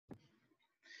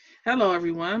Hello,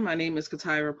 everyone. My name is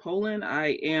Katira Poland.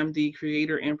 I am the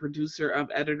creator and producer of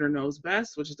Editor Knows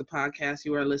Best, which is the podcast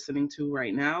you are listening to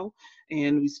right now.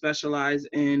 And we specialize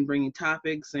in bringing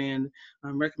topics and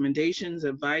recommendations,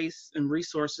 advice, and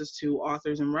resources to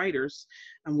authors and writers.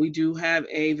 We do have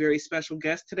a very special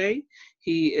guest today.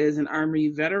 He is an Army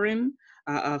veteran,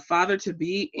 a father to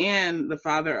be, and the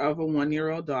father of a 1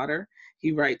 year old daughter.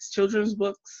 He writes children's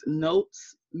books,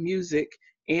 notes, music,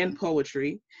 and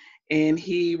poetry, and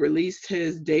he released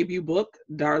his debut book,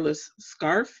 Darla's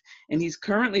Scarf, and he's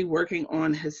currently working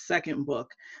on his second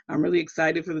book. I'm really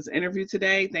excited for this interview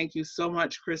today. Thank you so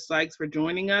much, Chris Sykes, for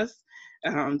joining us.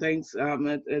 Thanks.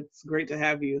 It's great to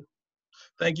have you.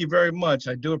 Thank you very much.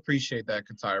 I do appreciate that,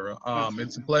 Katira. It's a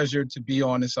Awesome. pleasure to be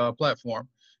on this platform.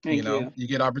 Thank you. You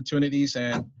get opportunities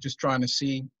and just trying to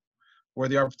see where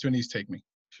the opportunities take me.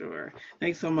 Sure.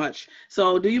 Thanks so much.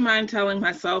 So, do you mind telling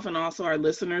myself and also our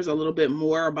listeners a little bit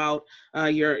more about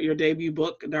your debut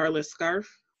book, Darla's Scarf?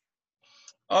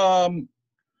 Um,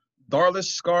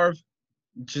 Darla's Scarf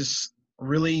just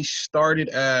really started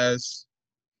as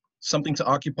something to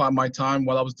occupy my time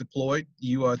while I was deployed.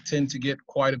 You tend to get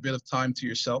quite a bit of time to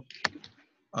yourself,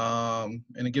 and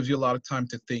it gives you a lot of time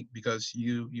to think because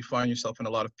you find yourself in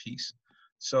a lot of peace.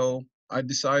 So I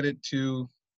decided to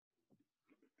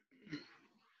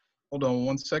hold on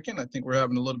one second. I think we're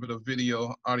having a little bit of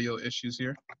video audio issues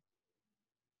here.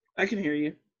 I can hear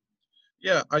you.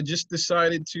 Yeah, I just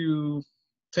decided to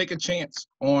take a chance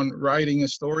on writing a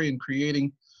story and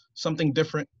creating something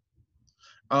different.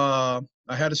 I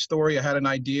had a story, I had an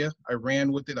idea, I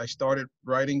ran with it, I started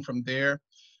writing from there,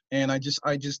 and I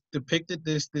just depicted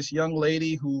this young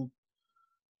lady who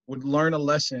would learn a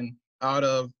lesson out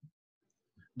of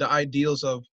the ideals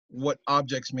of what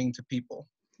objects mean to people.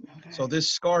 So Okay.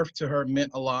 this scarf to her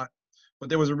meant a lot, but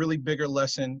there was a really bigger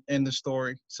lesson in the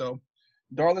story. So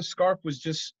Darla's scarf was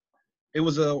just, it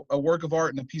was a work of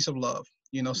art and a piece of love,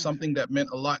 something that meant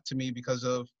a lot to me because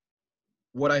of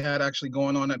what I had actually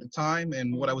going on at the time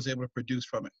and what I was able to produce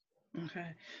from it.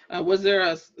 Okay. Was there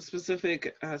a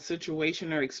specific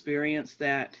situation or experience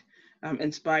that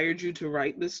inspired you to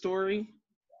write this story,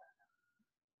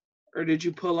 or did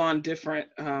you pull on different,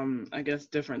 I guess,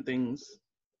 different things?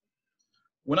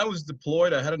 When I was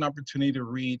deployed, I had an opportunity to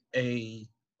read a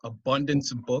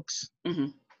abundance of books. Hmm.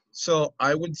 So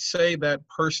I would say that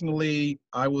personally,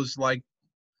 I was like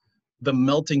the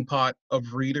melting pot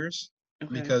of readers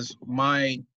Okay. because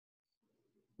my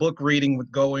book reading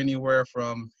would go anywhere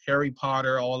from Harry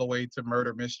Potter all the way to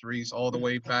murder mysteries, all the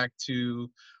way back to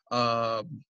uh,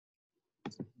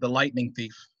 The Lightning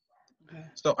Thief. Okay.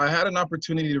 So I had an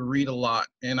opportunity to read a lot,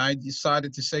 and I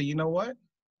decided to say, you know what?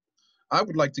 I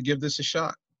would like to give this a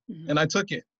shot. Hmm. And I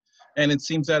took it. And it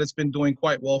seems that it's been doing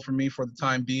quite well for me for the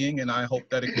time being, and I hope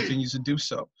that it continues to do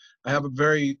so. I have a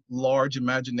very large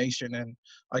imagination, and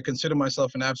I consider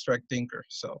myself an abstract thinker.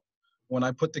 So when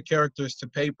I put the characters to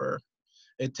paper,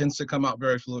 it tends to come out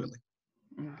very fluidly.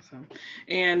 Awesome.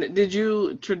 And did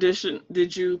you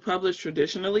publish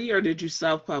traditionally, or did you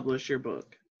self-publish your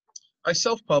book? I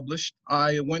self-published.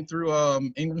 I went through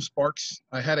Ingram Sparks.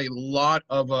 I had a lot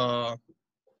of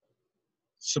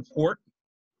support,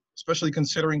 especially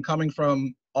considering coming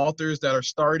from authors that are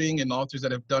starting and authors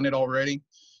that have done it already.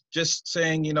 Just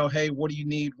saying, hey, what do you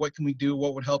need? What can we do?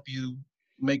 What would help you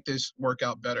make this work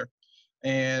out better?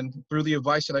 And through the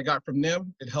advice that I got from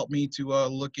them, it helped me to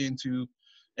look into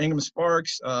Ingram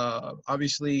Sparks,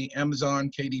 obviously Amazon,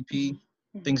 KDP,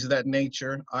 Mhm. things of that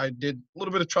nature. I did a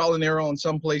little bit of trial and error on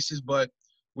some places, but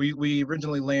we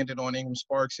originally landed on Ingram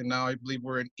Sparks, and now I believe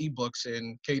we're in ebooks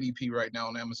and KDP right now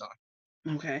on Amazon.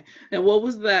 Okay. And what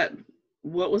was that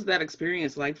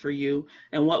experience like for you,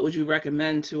 and what would you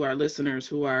recommend to our listeners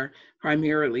who are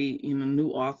primarily, new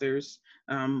authors,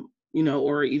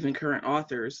 or even current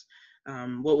authors?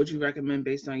 What would you recommend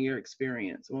based on your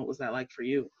experience? And what was that like for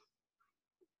you?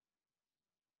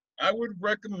 I would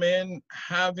recommend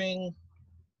having,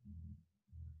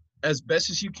 as best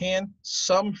as you can,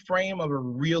 some frame of a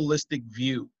realistic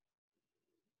view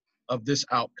of this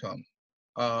outcome.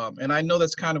 And I know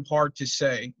that's kind of hard to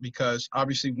say because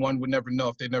obviously one would never know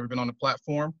if they've never been on a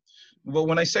platform. But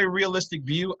when I say realistic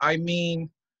view, I mean,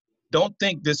 don't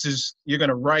think this is, you're going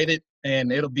to write it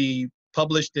and it'll be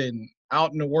published and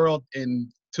out in the world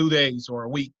in 2 days or a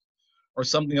week or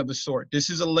something of the sort. This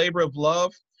is a labor of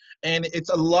love, and it's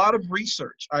a lot of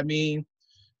research. I mean,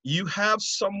 you have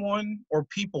someone or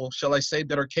people, shall I say,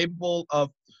 that are capable of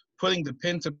putting the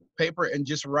pen to paper and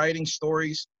just writing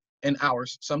stories in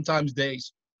hours, sometimes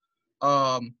days.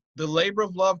 The labor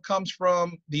of love comes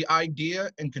from the idea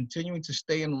and continuing to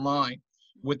stay in line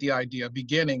with the idea,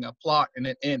 beginning, a plot, and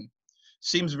an end.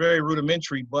 seems very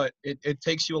rudimentary, but it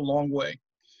takes you a long way.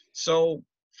 So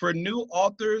for new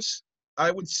authors,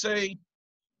 I would say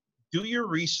do your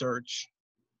research,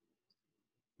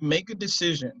 make a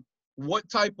decision. What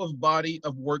type of body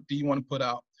of work do you want to put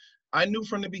out? I knew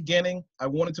from the beginning I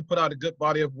wanted to put out a good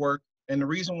body of work. And the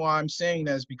reason why I'm saying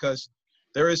that is because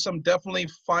there is some definitely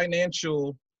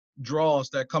financial draws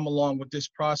that come along with this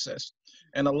process.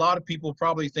 And a lot of people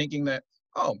probably thinking that,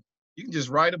 oh, you can just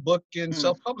write a book and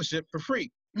self-publish it for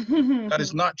free. That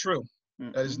is not true.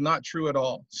 That is not true at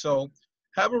all. So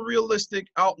have a realistic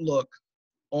outlook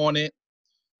on it.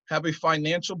 Have a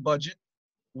financial budget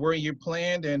where you're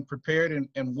planned and prepared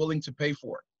and willing to pay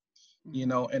for it, you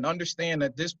know, and understand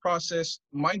that this process,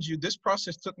 mind you, this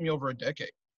process took me over a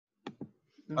decade.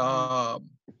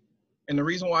 And the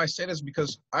reason why I say this is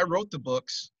because I wrote the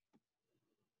books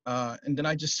and then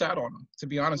I just sat on them, to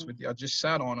be honest with you. I just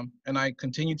sat on them and I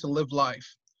continued to live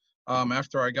life.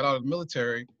 After I got out of the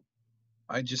military,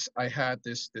 I had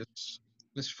this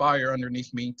fire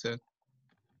underneath me to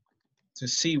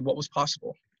see what was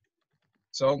possible.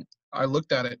 So I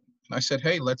looked at it and I said,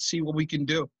 hey, let's see what we can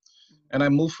do. And I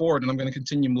moved forward and I'm going to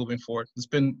continue moving forward. It's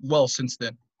been well since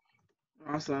then.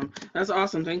 Awesome. That's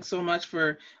awesome. Thanks so much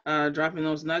for dropping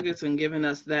those nuggets and giving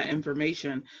us that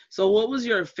information. So what was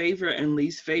your favorite and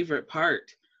least favorite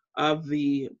part of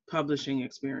the publishing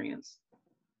experience?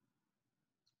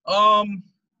 I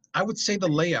would say the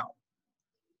layout.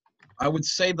 I would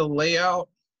say the layout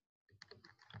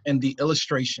and the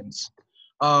illustrations.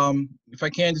 If I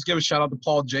can just give a shout out to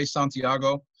Paul J.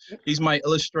 Santiago. He's my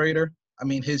illustrator. I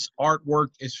mean, his artwork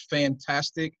is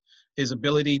fantastic. His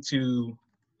ability to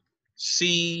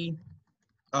see,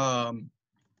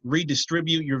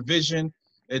 redistribute your vision,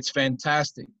 it's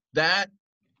fantastic. That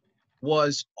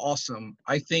was awesome.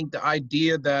 I think the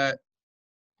idea that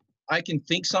I can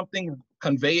think something,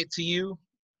 convey it to you,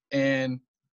 and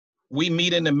we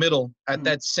meet in the middle at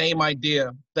that same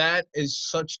idea, that is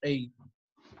such a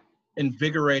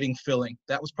invigorating feeling.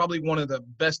 That was probably one of the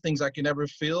best things I can ever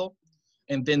feel.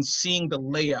 And then seeing the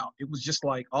layout, it was just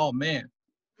like, oh man,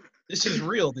 this is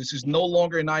real. This is no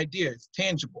longer an idea. It's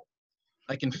tangible.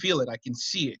 I can feel it. I can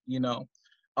see it, you know.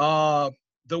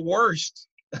 The worst,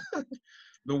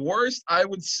 the worst I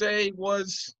would say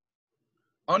was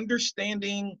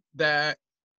understanding that,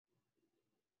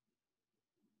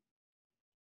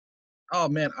 oh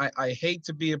man, I hate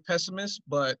to be a pessimist,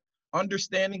 but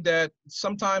understanding that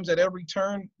sometimes at every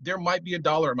turn, there might be a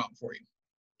dollar amount for you.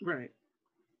 Right.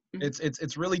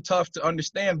 It's really tough to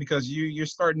understand because you're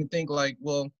starting to think like,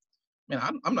 well,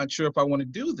 man, I'm not sure if I want to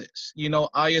do this. You know,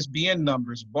 ISBN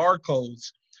numbers,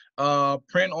 barcodes,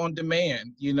 print on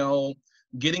demand, you know,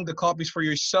 getting the copies for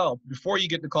yourself. Before you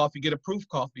get the coffee, get a proof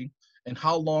copy. And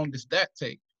how long does that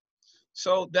take?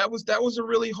 So that was a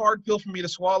really hard pill for me to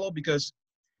swallow because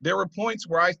there were points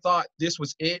where I thought this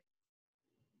was it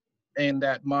and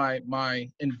that my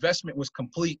investment was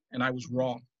complete and I was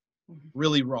wrong,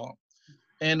 really wrong.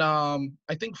 And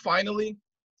I think finally,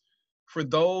 for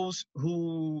those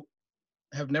who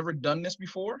have never done this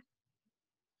before,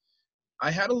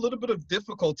 I had a little bit of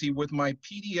difficulty with my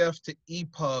PDF to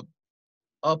EPUB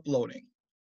uploading.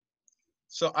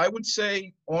 So I would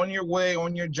say on your way,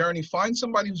 on your journey, find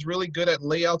somebody who's really good at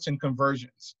layouts and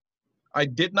conversions. I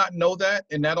did not know that,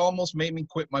 and that almost made me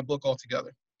quit my book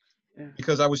altogether. Yeah.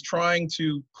 Because I was trying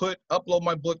to upload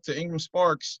my book to Ingram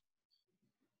Sparks,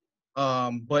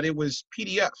 but it was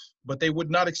PDF, but they would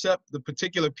not accept the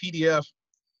particular PDF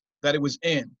that it was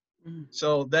in.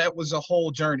 So that was a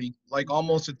whole journey, like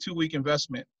almost a 2-week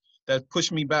investment that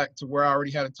pushed me back to where I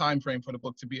already had a time frame for the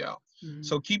book to be out.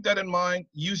 So keep that in mind,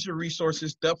 use your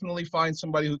resources, definitely find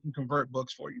somebody who can convert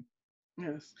books for you.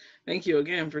 Yes. Thank you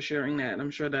again for sharing that. I'm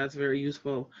sure that's very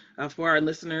useful for our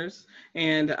listeners.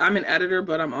 And I'm an editor,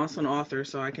 but I'm also an author,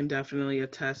 so I can definitely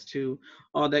attest to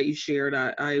all that you shared.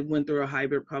 I went through a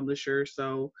hybrid publisher,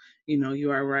 so, you know,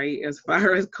 you are right. As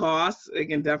far as costs, it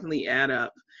can definitely add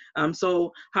up.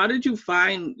 So how did you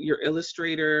find your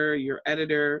illustrator, your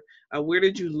editor? Where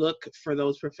did you look for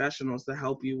those professionals to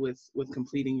help you with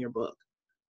completing your book?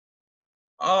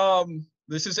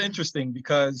 This is interesting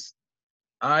because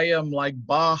I am like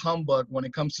bah humbug when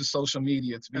it comes to social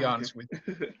media, to be honest with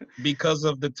you, because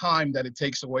of the time that it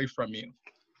takes away from you.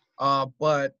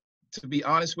 But to be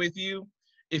honest with you,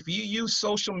 if you use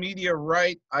social media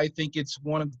right, I think it's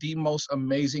one of the most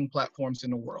amazing platforms in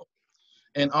the world.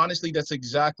 And honestly, that's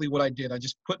exactly what I did. I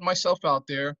just put myself out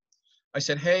there. I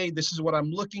said, hey, this is what I'm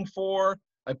looking for.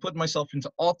 I put myself into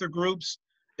author groups,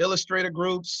 illustrator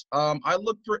groups. I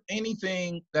looked for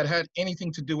anything that had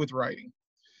anything to do with writing.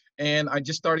 And I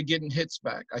just started getting hits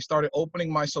back. I started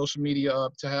opening my social media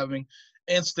up to having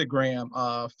Instagram,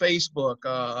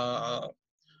 Facebook,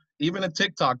 even a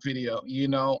TikTok video, you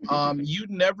know. You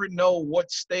never know what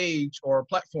stage or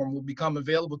platform will become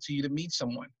available to you to meet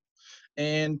someone.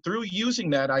 And through using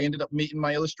that, I ended up meeting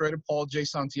my illustrator, Paul J.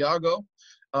 Santiago.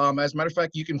 As a matter of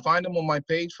fact, you can find him on my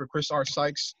page for Chris R.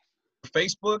 Sykes for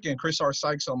Facebook and Chris R.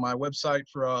 Sykes on my website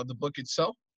for the book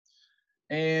itself.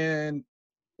 And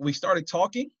we started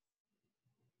talking.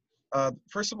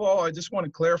 First of all, I just want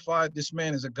to clarify this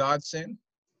man is a godsend,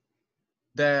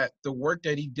 that the work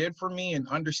that he did for me and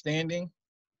understanding,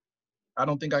 I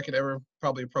don't think I could ever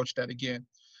probably approach that again.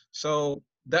 So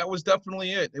that was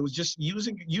definitely it. It was just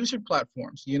using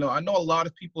platforms. You know, I know a lot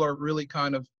of people are really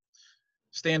kind of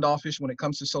standoffish when it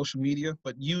comes to social media,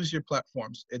 but use your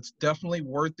platforms. It's definitely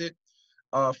worth it.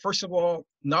 First of all,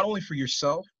 not only for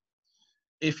yourself,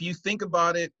 if you think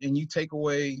about it and you take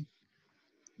away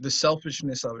the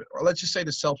selfishness of it, or let's just say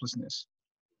the selflessness,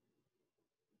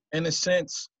 in a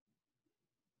sense,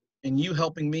 in you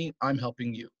helping me, I'm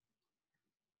helping you.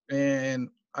 And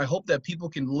I hope that people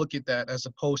can look at that as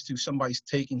opposed to somebody's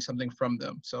taking something from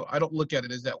them. So I don't look at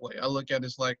it as that way. I look at it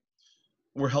as like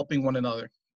we're helping one another.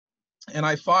 And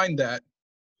I find that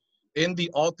in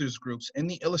the authors groups, in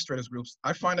the illustrators groups,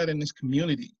 I find that in this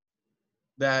community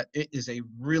that it is a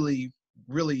really,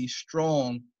 really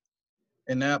strong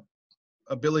and that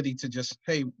ability to just,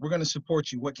 hey, we're going to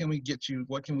support you. What can we get you?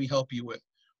 What can we help you with?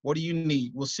 What do you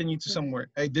need? We'll send you to somewhere.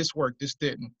 Hey, this worked, this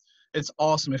didn't. It's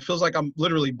awesome. It feels like I'm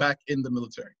literally back in the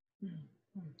military.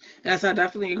 Yes, I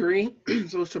definitely agree.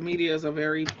 Social media is a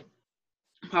very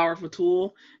powerful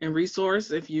tool and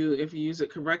resource if you use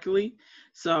it correctly.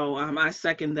 So I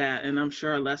second that, and I'm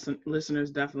sure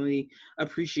listeners definitely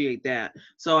appreciate that.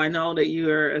 So I know that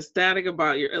you're ecstatic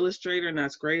about your illustrator, and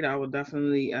that's great. I will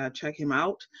definitely check him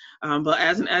out. But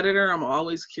as an editor, I'm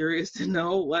always curious to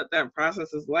know what that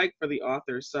process is like for the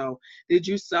author. So did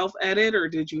you self-edit, or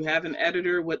did you have an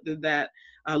editor? What did that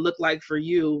look like for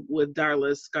you with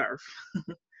Darla's scarf?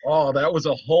 Oh, that was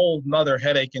a whole nother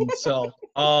headache in itself.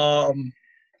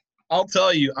 I'll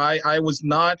tell you, I was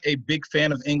not a big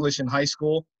fan of English in high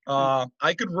school.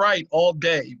 I could write all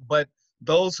day, but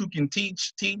those who can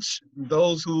teach, teach.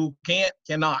 Those who can't,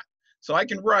 cannot. So I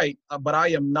can write, but I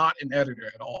am not an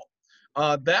editor at all.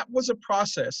 That was a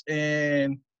process.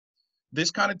 And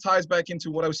this kind of ties back into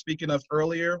what I was speaking of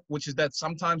earlier, which is that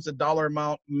sometimes the dollar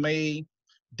amount may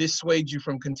dissuade you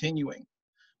from continuing.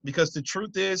 Because the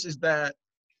truth is that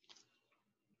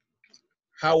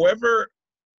however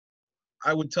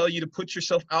I would tell you to put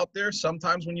yourself out there,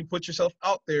 sometimes when you put yourself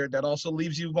out there, that also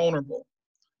leaves you vulnerable.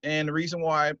 And the reason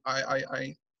why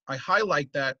I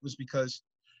highlight that was because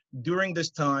during this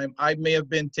time, I may have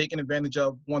been taken advantage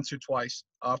of once or twice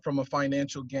from a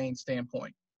financial gain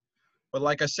standpoint. But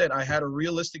like I said, I had a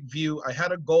realistic view, I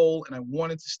had a goal, and I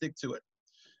wanted to stick to it.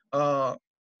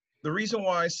 The reason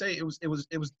why I say it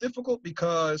was difficult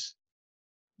because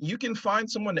you can find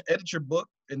someone to edit your book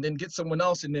and then get someone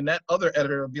else, and then that other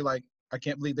editor will be like, I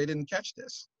can't believe they didn't catch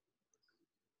this.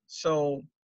 So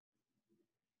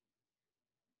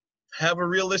have a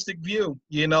realistic view,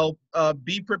 you know,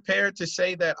 be prepared to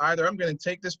say that either I'm going to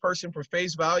take this person for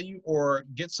face value or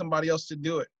get somebody else to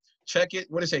do it. Check it.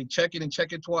 What do they say? Check it and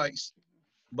check it twice.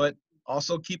 But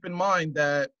also keep in mind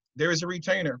that there is a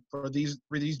retainer for these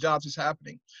jobs is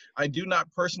happening. I do not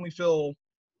personally feel,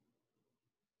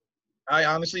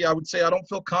 I would say I don't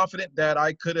feel confident that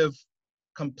I could have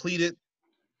completed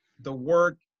the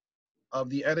work of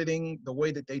the editing the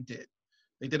way that they did.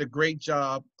 They did a great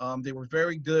job. They were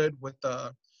very good with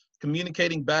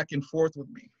communicating back and forth with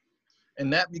me.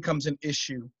 And that becomes an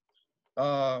issue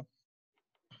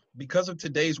because of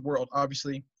today's world,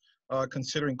 obviously,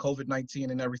 considering COVID-19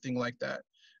 and everything like that.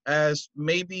 As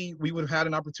maybe we would have had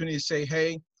an opportunity to say,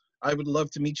 hey, I would love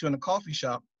to meet you in a coffee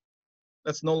shop.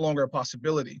 That's no longer a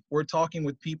possibility. We're talking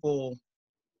with people.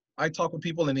 I talk with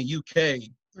people in the UK,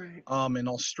 right. In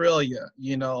Australia,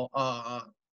 you know,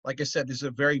 like I said, there's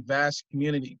a very vast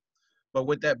community. But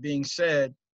with that being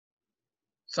said,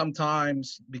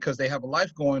 sometimes because they have a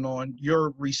life going on,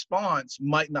 your response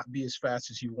might not be as fast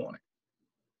as you want it.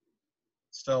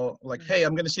 So like, hey,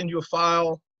 I'm going to send you a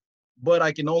file, but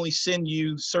I can only send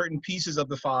you certain pieces of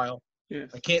the file. Yes.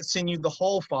 I can't send you the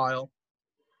whole file,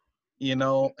 you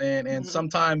know, and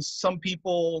sometimes some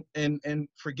people, and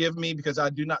forgive me because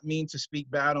I do not mean to speak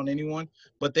bad on anyone,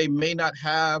 but they may not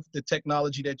have the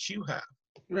technology that you have.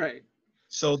 Right.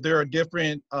 So there are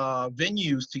different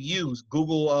venues to use.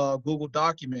 Google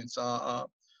Documents,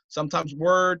 sometimes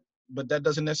Word, but that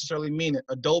doesn't necessarily mean it.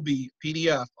 Adobe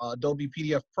PDF, Adobe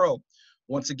PDF Pro.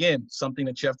 Once again, something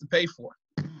that you have to pay for.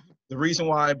 The reason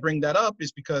why I bring that up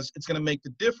is because it's going to make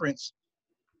the difference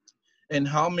and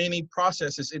how many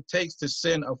processes it takes to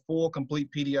send a full complete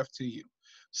PDF to you.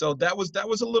 So that was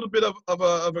a little bit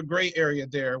of a gray area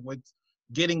there with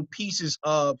getting pieces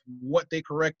of what they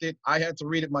corrected. I had to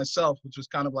read it myself, which was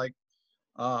kind of like,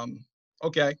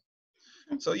 okay.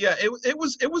 So yeah, it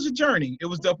was a journey. It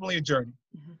was definitely a journey.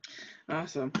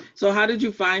 Awesome. So how did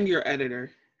you find your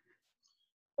editor?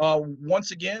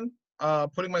 Once again,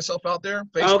 putting myself out there,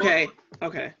 Facebook.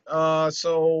 Okay.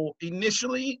 So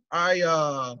initially,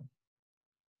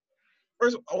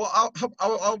 first, well,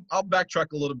 I'll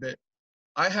backtrack a little bit.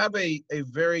 I have a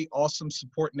very awesome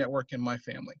support network in my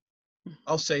family.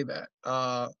 I'll say that.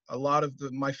 A lot of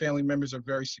my family members are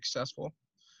very successful,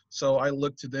 so I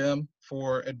look to them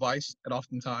for advice at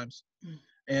oftentimes.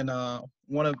 And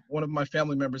one of my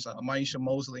family members, Maisha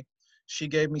Mosley, she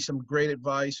gave me some great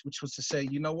advice, which was to say,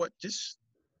 you know what, just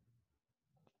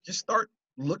start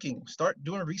looking, start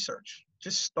doing research,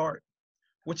 just start.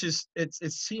 Which is it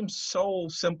seems so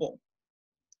simple,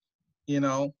 you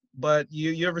know. But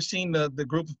you ever seen the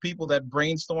group of people that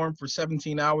brainstorm for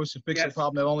 17 hours to fix a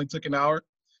problem that only took an hour?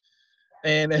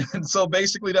 And so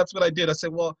basically that's what I did. I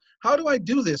said, well, how do I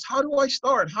do this? How do I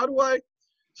start? How do I?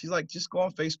 She's like, just go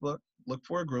on Facebook, look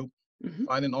for a group,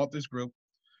 find an authors group,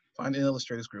 find an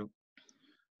illustrators group,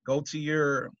 go to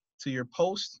your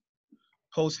post,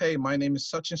 hey, my name is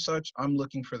such and such, I'm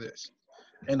looking for this.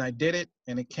 And I did it,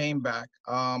 and it came back.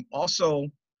 Also,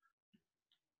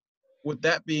 with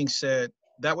that being said,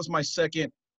 that was my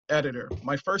second editor.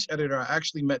 My first editor I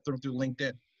actually met through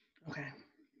LinkedIn. Okay.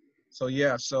 So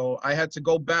yeah, so I had to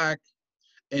go back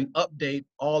and update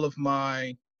all of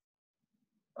my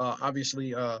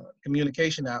obviously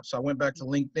communication apps. So I went back to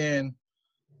LinkedIn.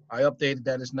 I updated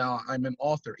that as now I'm an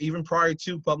author. Even prior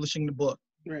to publishing the book,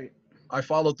 Right. I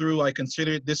followed through. I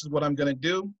considered this is what I'm going to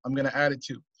do. I'm going to add it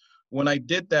to. When I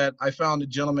did that, I found a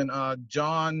gentleman,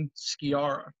 John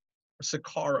Sakara,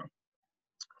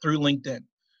 through LinkedIn.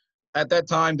 At that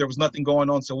time, there was nothing going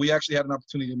on, so we actually had an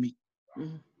opportunity to meet.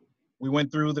 We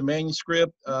went through the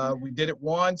manuscript. We did it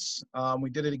once. We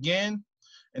did it again.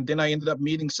 And then I ended up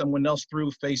meeting someone else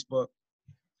through Facebook.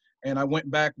 And I went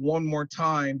back one more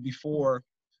time before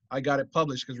I got it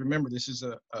published, because remember, this is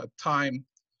a time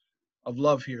of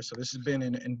love here. So this has been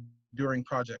an enduring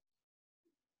project.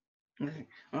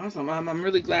 Awesome. I'm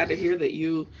really glad to hear that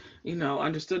you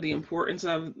understood the importance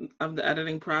of the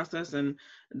editing process, and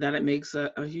that it makes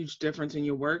a huge difference in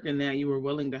your work, and that you were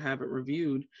willing to have it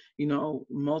reviewed,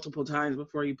 multiple times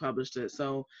before you published it.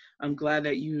 So I'm glad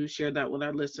that you shared that with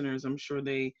our listeners. I'm sure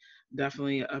they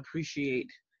definitely appreciate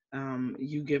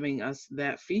you giving us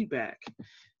that feedback.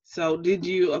 So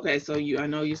I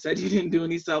know you said you didn't do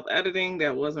any self-editing.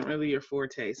 That wasn't really your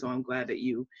forte. So I'm glad that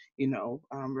you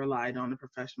relied on a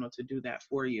professional to do that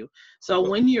for you. So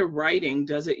when you're writing,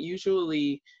 does it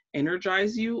usually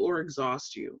energize you or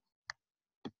exhaust you?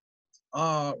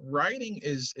 Writing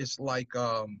is like,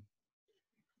 how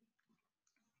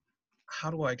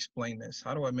do I explain this?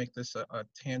 How do I make this a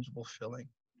tangible feeling?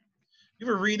 You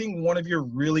were reading one of your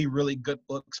really, really good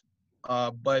books,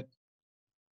 but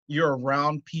you're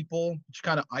around people, you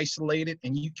kind of isolated,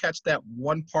 and you catch that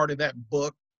one part of that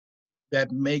book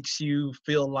that makes you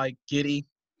feel like giddy.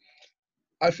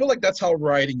 I feel like that's how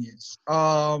writing is.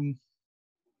 I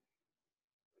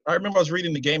remember I was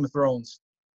reading the Game of Thrones,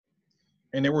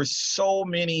 and there were so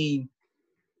many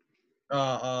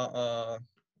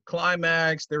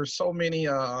climax. There were so many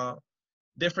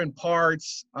different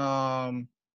parts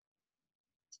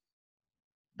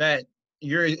that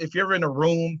if you're in a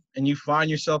room and you just find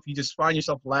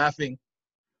yourself laughing,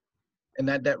 and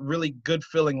that really good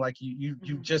feeling, like you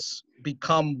just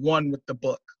become one with the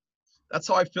book. That's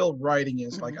how I feel writing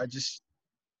is. Like I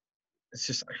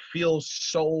feel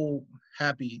so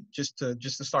happy just to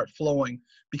start flowing,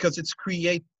 because it's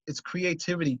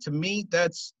creativity. To me,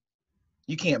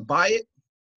 you can't buy it.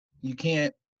 You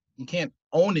can't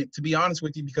own it, to be honest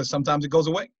with you, because sometimes it goes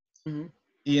away.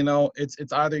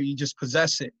 It's either you just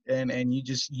possess it and you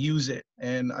just use it.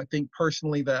 And I think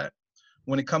personally that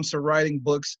when it comes to writing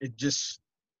books, it just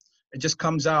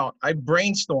comes out. I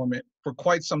brainstorm it for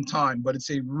quite some time, but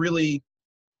it's a really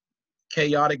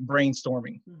chaotic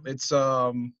brainstorming. It's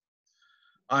I'm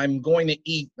going to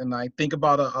eat, and I think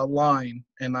about a line,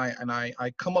 and I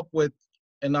come up with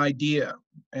an idea,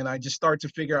 and I just start to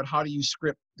figure out how do you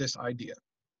script this idea.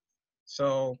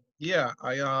 So yeah,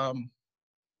 I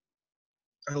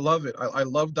love it. I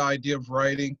love the idea of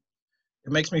writing.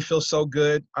 It makes me feel so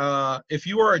good. If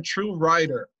you are a true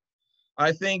writer,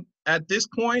 I think at this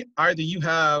point, either you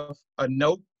have a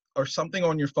note or something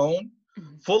on your phone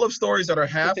full of stories that are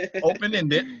half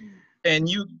open-ended, and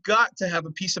you got to have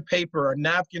a piece of paper or a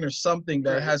napkin or something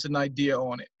that Right. has an idea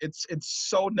on it. It's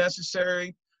so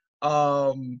necessary.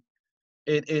 Um,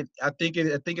 I think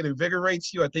it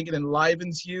invigorates you. I think it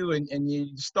enlivens you, and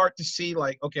you start to see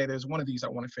like, okay, there's one of these I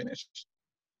want to finish.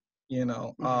 You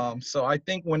know, so I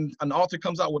think when an author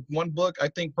comes out with one book, I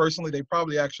think personally they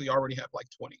probably actually already have like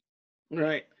 20.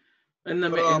 Right. And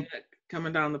then But and that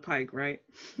coming down the pike, right?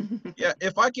 yeah,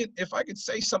 if I could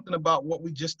say something about what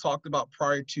we just talked about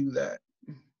prior to that,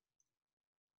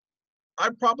 I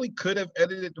probably could have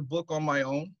edited the book on my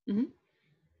own. Hmm.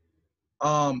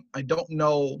 I don't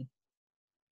know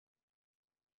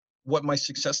what my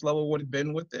success level would have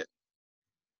been with it,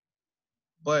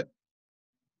 but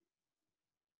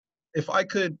if I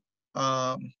could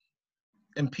um,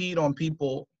 impede on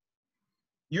people,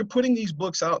 you're putting these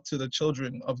books out to the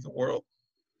children of the world.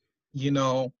 You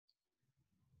know,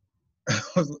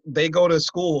 they go to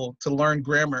school to learn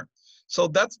grammar, so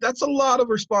that's a lot of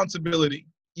responsibility.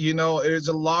 You know, there's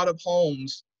a lot of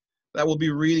homes that will be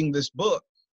reading this book,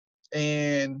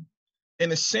 and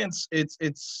in a sense, it's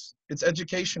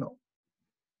educational.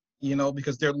 You know,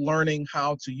 because they're learning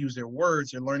how to use their words,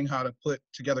 they're learning how to put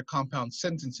together compound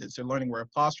sentences, they're learning where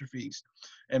apostrophes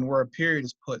and where a period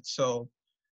is put. So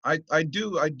I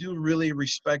do really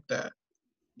respect that,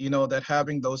 you know, that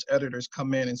having those editors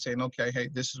come in and saying, okay, hey,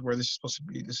 this is where this is supposed to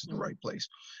be, this is the right place.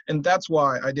 And that's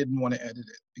why I didn't want to edit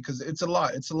it, because it's a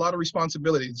lot of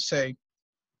responsibility to say,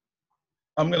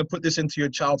 I'm going to put this into your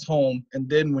child's home, and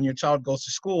then when your child goes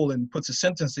to school and puts a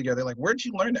sentence together, like, where'd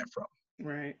you learn that from?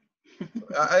 Right.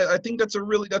 I think that's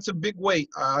a big weight.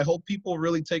 I hope people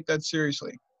really take that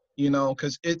seriously, you know,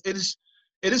 because it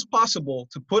is possible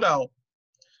to put out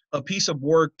a piece of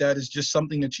work that is just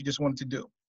something that you just wanted to do,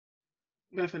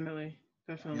 Definitely.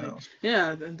 you Definitely. know.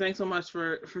 Yeah, and thanks so much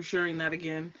for sharing that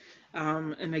again.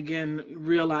 And again,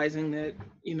 realizing that,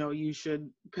 you should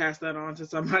pass that on to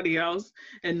somebody else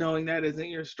and knowing that isn't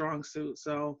your strong suit.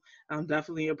 So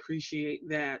definitely appreciate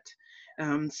that.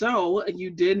 So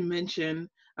you did mention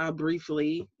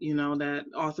briefly, that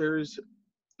authors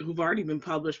who've already been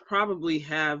published probably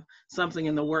have something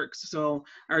in the works. So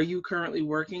are you currently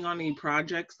working on any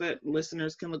projects that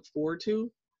listeners can look forward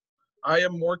to? I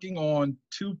am working on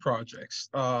two projects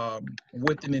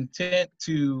with an intent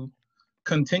to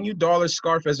continue Darla's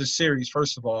Scarf as a series,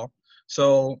 first of all.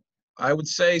 So I would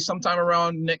say sometime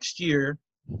around next year,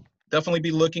 definitely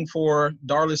be looking for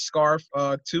Darla's Scarf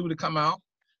 2 to come out.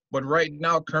 But right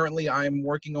now, currently, I am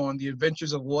working on The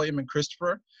Adventures of William and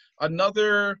Christopher,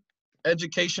 another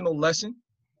educational lesson.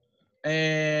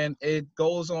 And it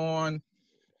goes on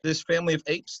this family of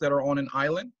apes that are on an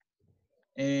island.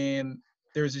 And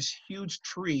there's this huge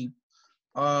tree.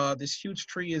 This huge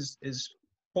tree is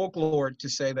folklore to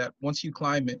say that once you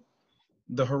climb it,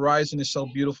 the horizon is so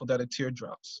beautiful that a tear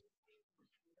drops.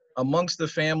 Amongst the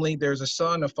family, there's a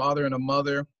son, a father, and a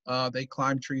mother. They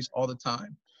climb trees all the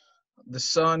time. The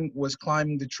son was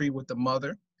climbing the tree with the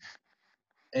mother,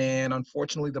 and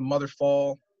unfortunately, the mother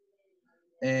fall,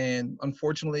 and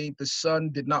unfortunately, the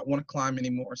son did not want to climb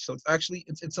anymore. So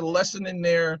it's a lesson in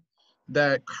there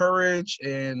that courage,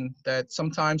 and that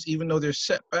sometimes even though there's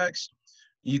setbacks,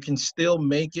 you can still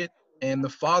make it. And the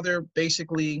father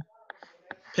basically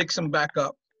picks him back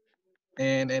up,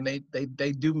 and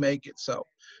they do make it. So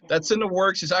that's in the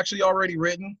works. It's actually already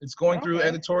written. It's going through Okay.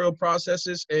 editorial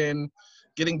processes and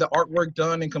getting the artwork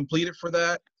done and completed for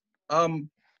that. Um,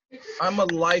 I'm a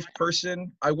life person.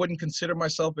 I wouldn't consider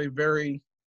myself a very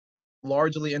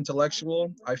largely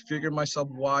intellectual. I figure myself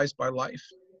wise by life.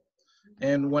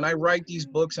 And when I write these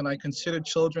books and I consider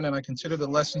children and I consider the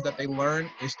lessons that they learn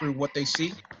is through what they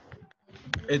see,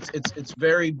 it's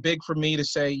very big for me to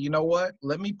say, you know what?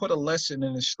 Let me put a lesson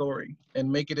in this story and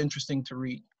make it interesting to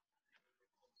read.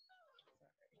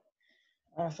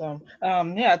 Awesome.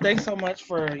 Yeah, thanks so much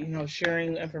for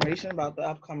sharing information about the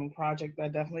upcoming project.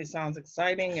 That definitely sounds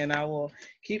exciting, and I will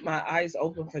keep my eyes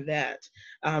open for that.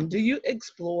 Do you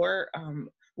explore?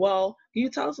 Well, can you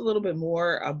tell us a little bit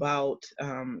more about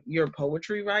your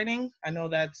poetry writing? I know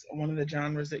that's one of the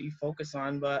genres that you focus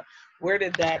on, but where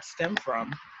did that stem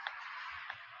from?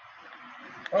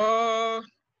 Uh,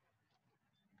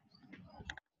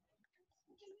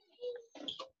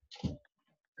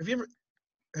 have you ever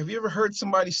have you ever heard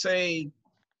somebody say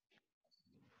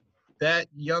that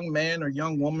young man or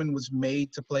young woman was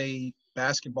made to play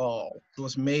basketball,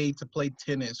 was made to play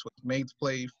tennis, was made to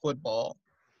play football?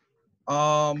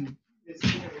 Um,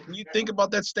 when you think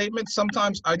about that statement,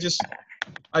 sometimes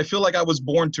I feel like I was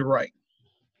born to write.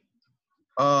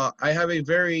 I have a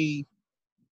very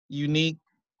unique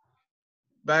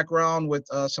background with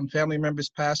some family members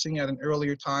passing at an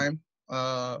earlier time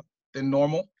uh, than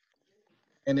normal.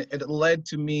 and it led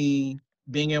to me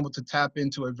being able to tap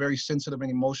into a very sensitive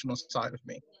and emotional side of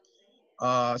me.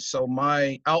 So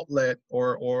my outlet,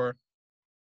 or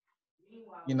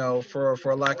for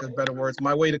a lack of better words,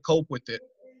 my way to cope with it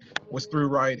was through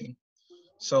writing.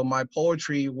 So my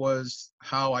poetry was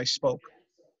how I spoke,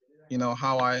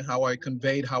 how I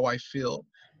conveyed how I feel.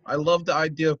 I love the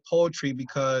idea of poetry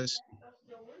because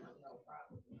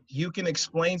you can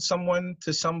explain someone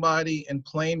to somebody in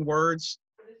plain words,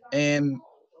 and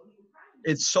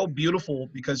it's so beautiful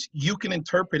because you can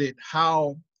interpret it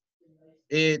how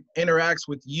it interacts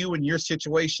with you and your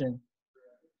situation.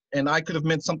 And I could have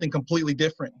meant something completely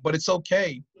different, but it's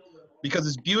okay because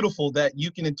it's beautiful that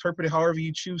you can interpret it however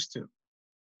you choose to.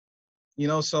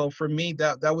 So for me,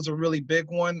 that was a really big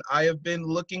one. I have been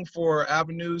looking for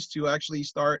avenues to actually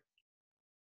start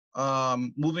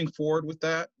moving forward with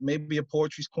that. Maybe a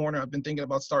poetry's corner. I've been thinking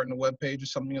about starting a web page or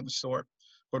something of the sort.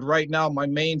 But right now, my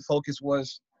main focus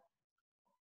was,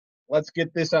 let's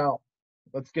get this out.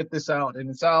 Let's get this out, and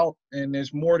it's out, and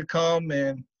there's more to come,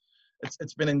 and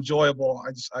it's been enjoyable.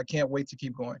 I can't wait to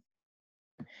keep going.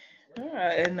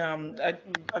 Yeah, and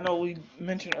I know we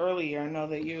mentioned earlier. I know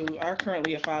that you are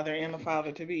currently a father and a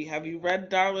father to be. Have you read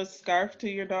Darla's Scarf to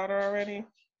your daughter already?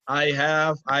 I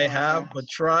have, Okay. but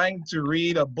trying to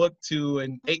read a book to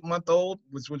an 8-month-old,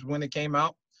 which was when it came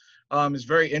out, is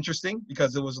very interesting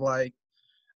because it was like,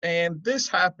 and this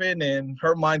happened, and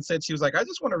her mindset, she was like, I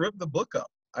just want to rip the book up.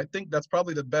 I think that's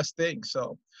probably the best thing.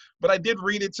 So, but I did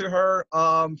read it to her.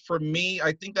 For me,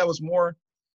 I think that was more,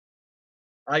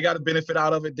 I got a benefit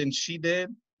out of it than she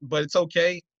did, but it's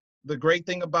okay. The great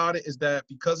thing about it is that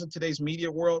because of today's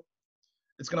media world,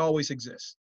 it's going to always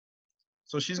exist.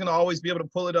 So she's going to always be able to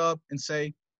pull it up and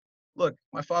say, look,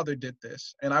 my father did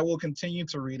this, and I will continue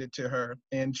to read it to her.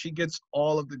 And she gets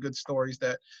all of the good stories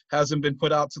that hasn't been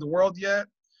put out to the world yet.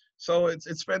 So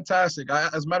it's fantastic.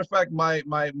 As a matter of fact, my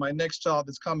next child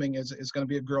that's coming is going to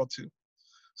be a girl too.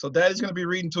 So daddy's going to be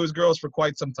reading to his girls for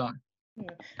quite some time. Yeah,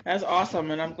 that's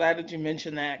awesome, and I'm glad that you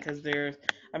mentioned that because there's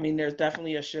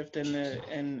definitely a shift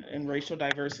in racial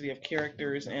diversity of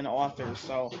characters and authors.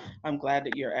 So I'm glad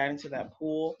that you're adding to that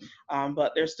pool,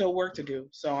 but there's still work to do.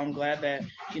 So I'm glad that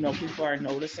people are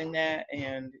noticing that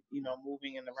and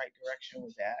moving in the right direction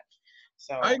with that.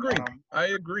 I So agree. I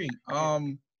agree. yeah.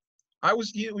 I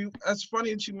was you. That's funny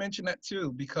that you mentioned that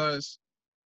too, because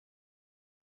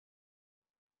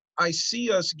I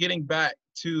see us getting back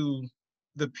to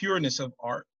the pureness of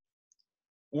art,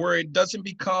 where it doesn't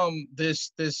become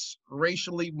this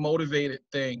racially motivated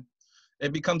thing.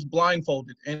 It becomes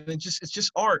blindfolded, and it's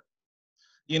just art.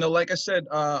 Like I said,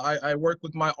 I worked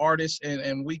with my artists,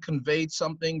 and we conveyed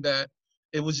something that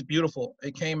it was beautiful.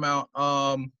 It came out,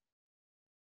 and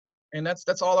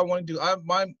that's all I want to do.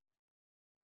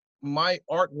 My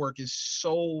artwork is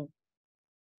so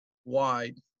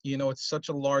wide. It's such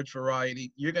a large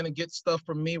variety. You're gonna get stuff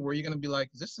from me where you're gonna be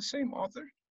like, is this the same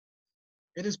author?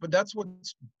 It is, but that's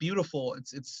what's beautiful.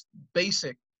 It's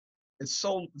basic. It's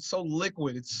so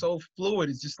liquid. It's so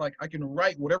fluid. It's just like I can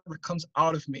write whatever comes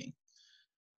out of me,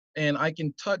 and I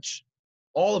can touch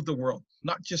all of the world,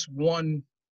 not just one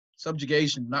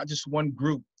subjugation, not just one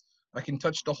group. I can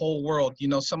touch the whole world.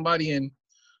 Somebody in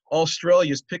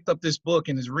Australia has picked up this book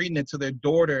and is reading it to their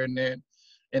daughter, and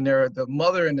the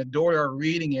mother and the daughter are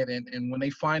reading it, and when they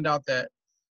find out that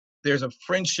there's a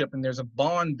friendship and there's a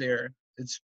bond there,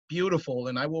 it's beautiful.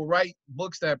 And I will write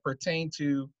books that pertain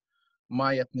to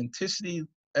my ethnicity,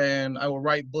 and I will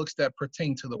write books that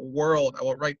pertain to the world. I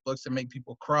will write books that make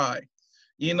people cry.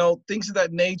 Things of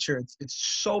that nature.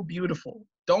 It's so beautiful.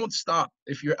 Don't stop.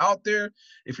 If you're out there,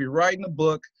 if you're writing a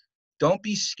book, don't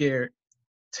be scared.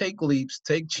 Take leaps,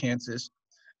 take chances,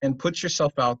 and put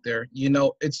yourself out there.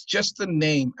 It's just the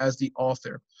name as the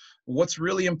author. What's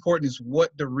really important is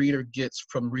what the reader gets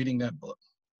from reading that book.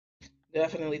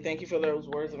 Definitely. Thank you for those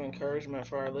words of encouragement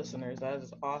for our listeners. That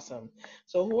is awesome.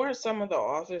 So, who are some of the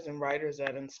authors and writers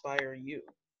that inspire you?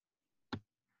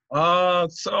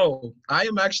 So I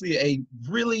am actually a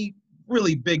really,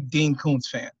 really big Dean Koontz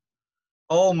fan.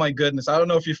 Oh my goodness. I don't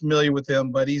know if you're familiar with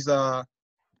him, but he's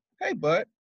hey bud.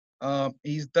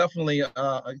 He's definitely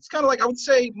it's kind of like, I would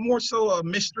say, more so a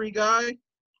mystery guy.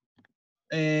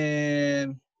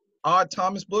 And Odd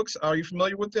Thomas books. Are you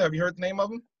familiar with it? Have you heard the name of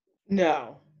them?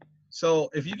 No. So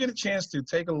if you get a chance to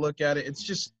take a look at it, it's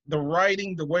just the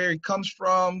writing, the where it comes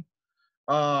from.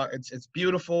 It's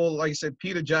beautiful. Like I said,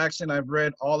 Peter Jackson. I've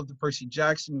read all of the Percy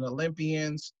Jackson and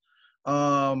Olympians.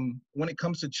 When it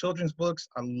comes to children's books,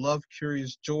 I love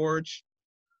Curious George.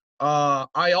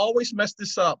 I always mess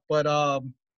this up, but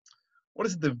what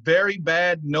is it? The Very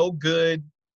Bad, No Good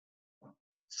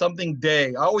something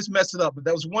day. I always mess it up, but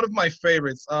that was one of my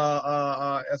favorites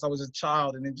as I was a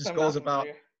child. And it just I'm goes not about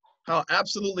familiar. how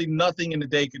absolutely nothing in the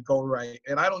day could go right.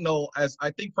 And I don't know, as I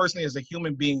think personally as a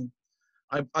human being,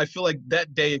 I feel like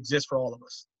that day exists for all of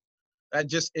us. That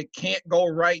just, it can't go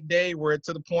right day where it's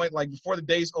to the point, like before the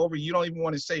day's over, you don't even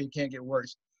want to say it can't get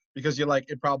worse because you're like,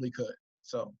 it probably could.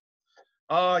 So,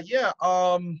 yeah,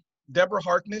 Deborah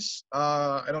Harkness,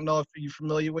 I don't know if you're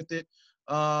familiar with it.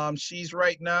 She's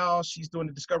right now, she's doing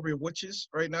the Discovery of Witches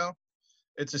right now.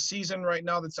 It's a season right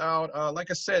now that's out.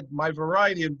 Like I said, my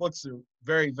variety of books are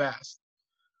very vast.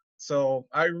 So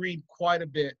I read quite a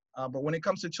bit. But when it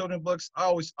comes to children's books,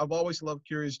 I've always loved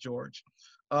Curious George,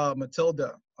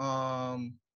 Matilda.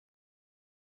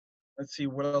 Let's see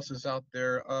what else is out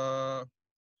there.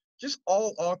 Just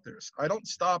all authors. I don't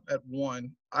stop at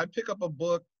one. I pick up a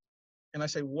book and I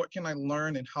say, what can I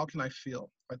learn and how can I feel?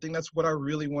 I think that's what I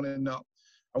really want to know.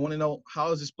 I want to know,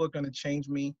 how is this book going to change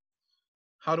me?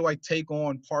 How do I take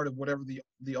on part of whatever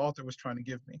the author was trying to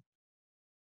give me?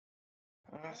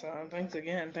 Awesome. Thanks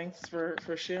again. Thanks for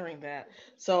sharing that.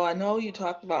 So I know you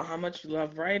talked about how much you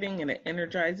love writing and it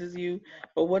energizes you,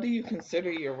 but what do you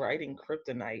consider your writing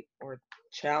kryptonite or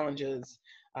challenges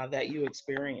that you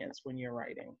experience when you're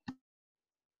writing?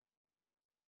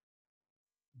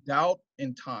 Doubt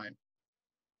and time.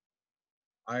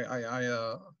 I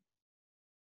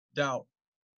doubt.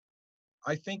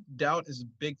 I think doubt is a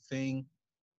big thing,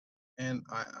 and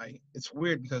it's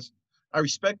weird because I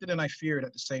respect it and I fear it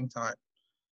at the same time.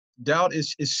 Doubt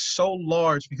is so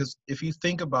large because if you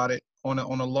think about it on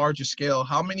a larger scale,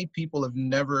 how many people have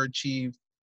never achieved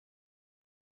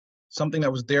something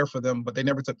that was there for them, but they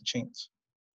never took the chance?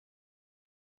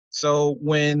 So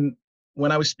when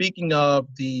I was speaking of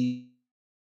the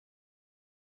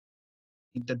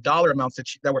dollar amounts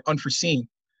that were unforeseen,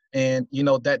 and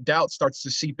that doubt starts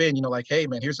to seep in, like, hey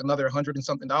man, here's another $100 and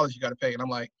something you got to pay, and I'm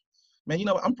like, man,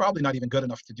 I'm probably not even good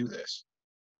enough to do this.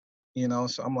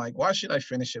 So I'm like, why should I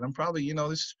finish it? I'm probably,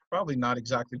 this is probably not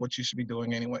exactly what you should be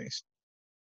doing anyways.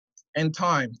 And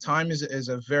time is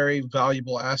a very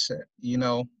valuable asset.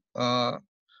 uh,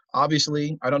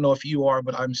 Obviously, I don't know if you are,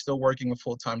 but I'm still working a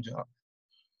full-time job.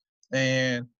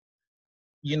 And,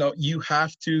 you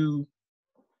have to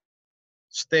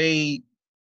stay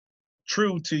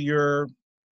true to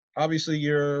obviously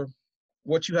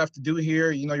what you have to do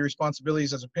here, your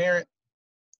responsibilities as a parent,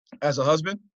 as a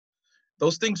husband.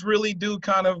 Those things really do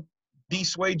kind of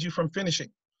dissuade you from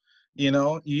finishing. You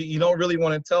don't really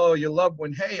want to tell your loved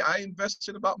one, hey, I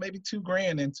invested about maybe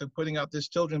 $2,000 into putting out this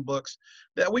children's books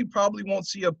that we probably won't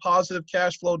see a positive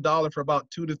cash flow dollar for about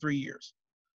 2 to 3 years.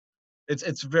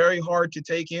 It's very hard to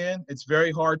take in. It's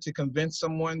very hard to convince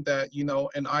someone that,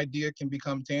 an idea can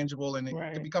become tangible and it can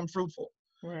Right, become fruitful.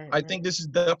 right, I think right. this is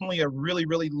definitely a really,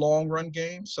 really long run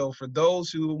game. So for those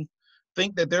who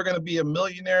think that they're going to be a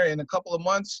millionaire in a couple of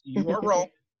months, you are wrong.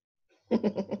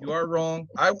 You are wrong.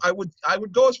 I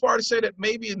would go as far to say that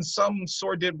maybe in some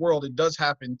sordid world it does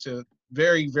happen to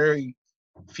very, very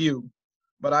few,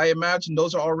 but I imagine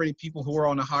those are already people who are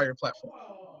on a higher platform.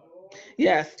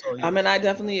 Yes, So yeah, and I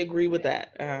definitely agree with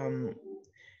that.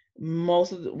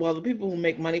 Most of the people who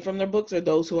make money from their books are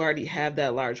those who already have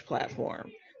that large platform.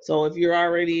 So if you're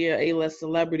already a A-list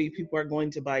celebrity, people are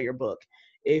going to buy your book.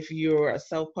 If you're a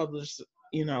self-published,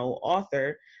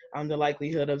 author, the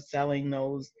likelihood of selling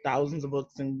those thousands of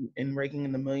books and raking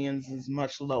in the millions is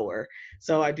much lower.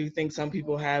 So I do think some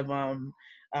people have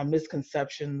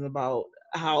misconceptions about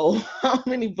how how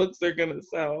many books they're gonna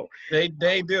sell. they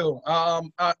do.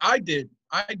 I did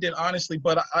honestly,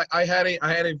 but I had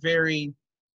a very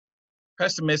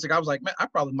pessimistic. I was like, man, I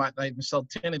probably might not even sell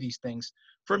 10 of these things.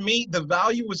 For me, the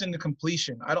value was in the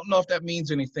completion. I don't know if that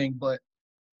means anything, but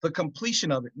the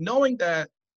completion of it, knowing that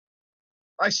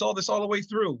I saw this all the way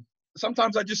through.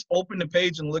 Sometimes I just open the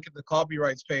page and look at the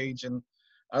copyrights page, and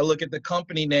I look at the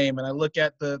company name, and I look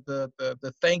at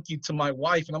the thank you to my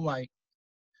wife, and I'm like,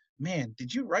 man,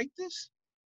 did you write this?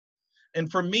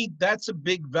 And for me, that's a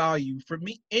big value. For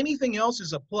me, anything else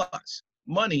is a plus.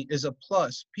 Money is a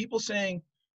plus. People saying,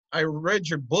 I read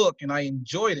your book and I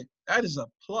enjoyed it, that is a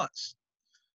plus.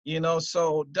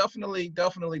 So definitely,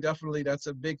 definitely, definitely, that's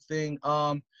a big thing.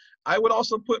 I would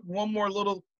also put one more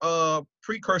little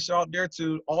precursor out there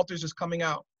to authors is coming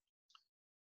out.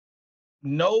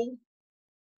 Know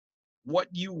what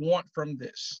you want from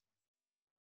this,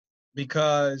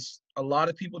 because a lot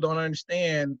of people don't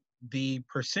understand the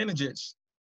percentages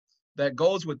that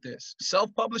goes with this.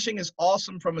 Self-publishing is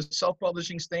awesome from a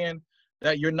self-publishing stand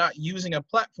that you're not using a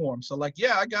platform. So like,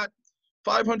 yeah, I got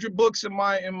 500 books in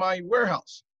my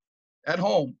warehouse at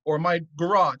home or my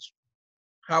garage.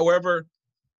 However,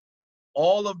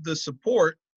 all of the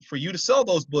support for you to sell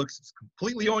those books, it's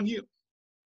completely on you.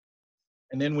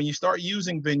 And then when you start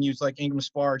using venues like Ingram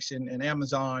Sparks and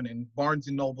Amazon and Barnes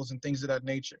and Nobles and things of that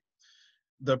nature,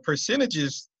 the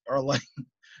percentages are like,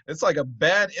 it's like a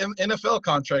bad NFL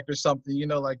contract or something, you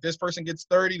know, like this person gets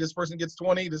 30, this person gets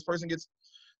 20, this person gets,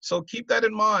 so keep that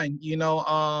in mind, you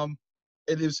know.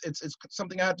 It's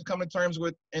something I had to come to terms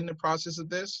with in the process of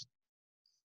this,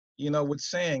 you know, with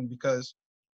saying, because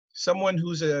someone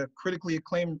who's a critically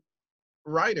acclaimed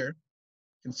writer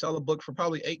can sell a book for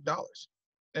probably $8.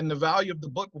 And the value of the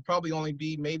book will probably only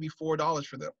be maybe $4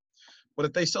 for them. But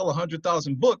if they sell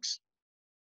 100,000 books,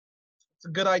 it's a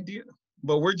good idea.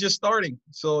 But we're just starting.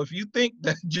 So if you think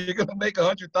that you're gonna make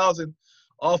 100,000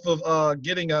 off of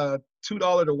getting a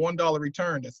 $2 to $1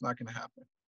 return, that's not gonna happen.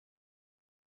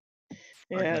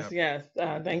 Yes.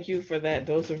 Thank you for that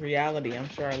dose of reality. I'm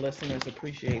sure our listeners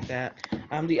appreciate that.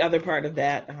 The other part of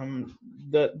that,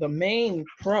 the main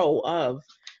pro of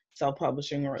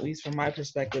self-publishing, or at least from my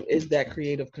perspective, is that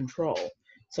creative control.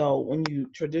 So when you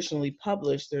traditionally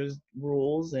publish, there's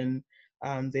rules, and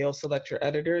they'll select your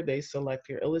editor, they select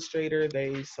your illustrator,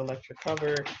 they select your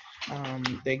cover,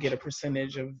 they get a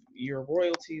percentage of your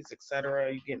royalties,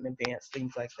 etc. You get an advance,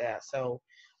 things like that. So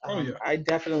I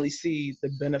definitely see the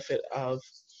benefit of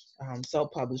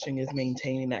self-publishing is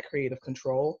maintaining that creative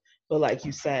control. But like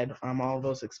you said, all of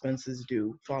those expenses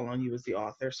do fall on you as the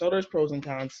author. So there's pros and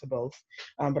cons to both.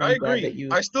 But I I'm glad that agree.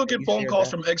 I still get phone calls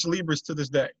from Ex Libris to this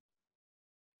day.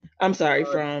 I'm sorry,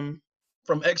 from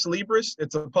Ex Libris.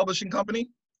 It's a publishing company.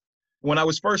 When I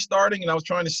was first starting and I was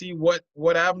trying to see what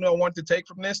avenue I wanted to take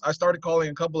from this, I started calling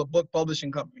a couple of book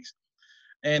publishing companies.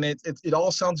 And it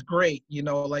all sounds great, you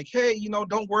know, like, hey, you know,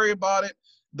 don't worry about it.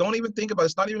 Don't even think about it.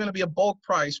 It's not even going to be a bulk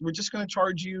price. We're just going to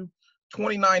charge you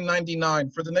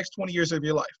 $29.99 for the next 20 years of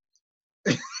your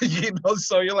life. You know,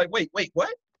 so you're like, wait,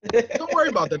 what? Don't worry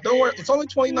about that. Don't worry. It's only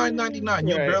 $29.99.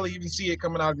 You'll barely even see it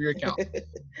coming out of your account.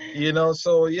 You know,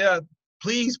 so yeah,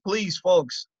 please,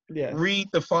 folks, read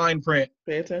the fine print.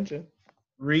 Pay attention.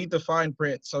 Read the fine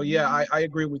print. So yeah, I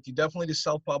agree with you. Definitely the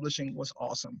self-publishing was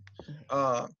awesome.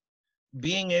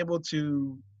 Being able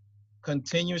to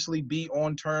continuously be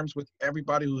on terms with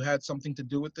everybody who had something to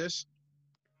do with this,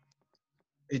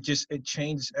 it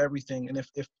changes everything. And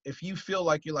if you feel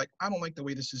like you're like, I don't like the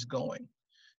way this is going,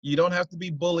 you don't have to be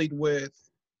bullied with,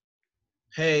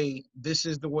 hey, this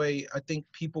is the way I think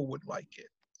people would like it.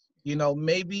 You know,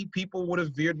 maybe people would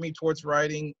have veered me towards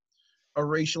writing a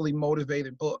racially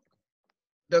motivated book.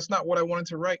 That's not what I wanted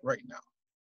to write right now.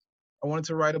 I wanted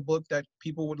to write a book that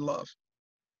people would love.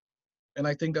 And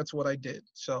I think that's what I did.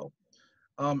 So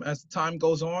as time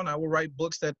goes on, I will write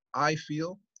books that I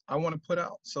feel I want to put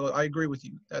out. So I agree with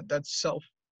you. That's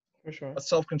for sure.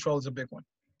 Self-control is a big one.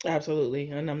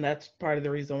 Absolutely. And that's part of the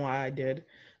reason why I did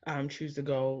choose to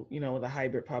go, you know, with a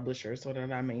hybrid publisher, so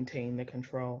that I maintain the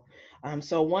control.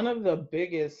 So one of the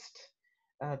biggest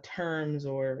terms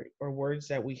or words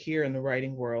that we hear in the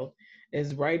writing world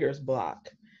is writer's block.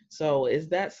 So is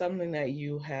that something that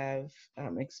you have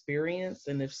experienced?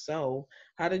 And if so,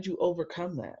 how did you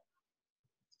overcome that?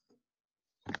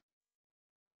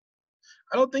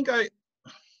 I don't think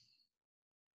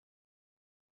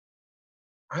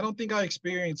I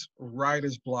experienced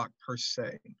writer's block per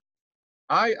se.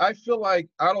 I feel like,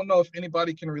 I don't know if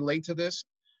anybody can relate to this.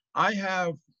 I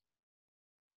have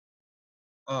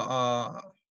a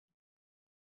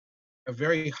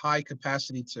very high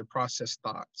capacity to process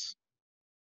thoughts.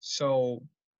 So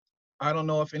I don't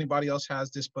know if anybody else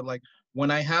has this, but like when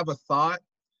I have a thought,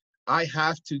 I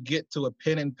have to get to a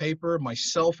pen and paper, my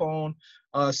cell phone.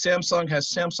 Samsung has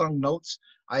Samsung Notes.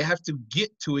 I have to get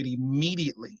to it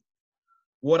immediately.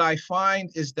 What I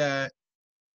find is that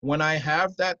when I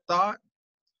have that thought,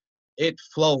 it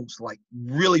flows like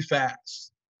really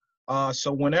fast.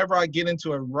 So whenever I get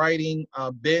into a writing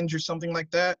binge or something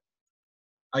like that,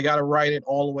 I got to write it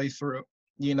all the way through.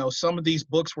 You know, some of these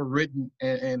books were written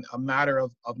in a matter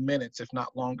of minutes, if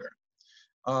not longer.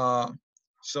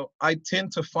 So I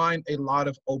tend to find a lot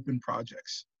of open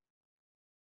projects.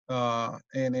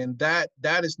 And that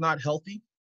is not healthy.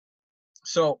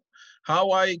 So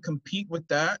how I compete with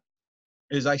that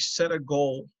is I set a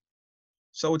goal.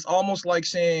 So it's almost like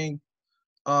saying,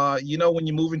 you know, when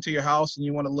you move into your house and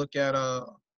you want to look at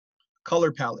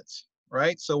color palettes,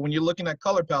 right? So when you're looking at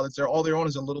color palettes, all they're on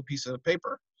is a little piece of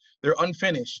paper. They're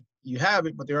unfinished. You have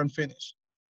it, but they're unfinished.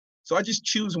 So I just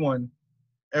choose one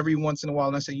every once in a while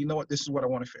and I say, you know what, this is what I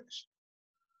want to finish.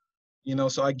 You know,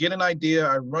 so I get an idea,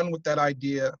 I run with that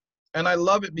idea, and I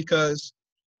love it because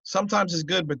sometimes it's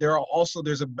good, but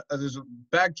there's a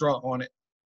backdrop on it.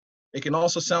 It can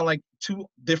also sound like two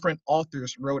different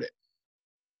authors wrote it.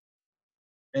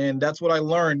 And that's what I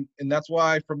learned. And that's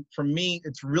why for me,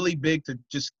 it's really big to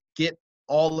just get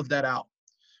all of that out.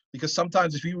 Because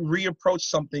sometimes if you reapproach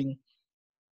something,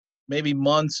 maybe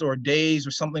months or days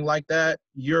or something like that,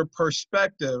 your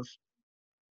perspective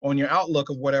on your outlook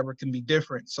of whatever can be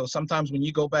different. So sometimes when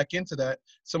you go back into that,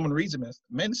 someone reads it and says,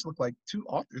 man, this looked like two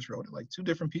authors wrote it, like two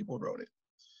different people wrote it,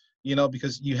 you know,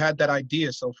 because you had that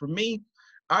idea. So for me,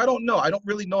 I don't know. I don't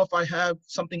really know if I have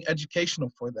something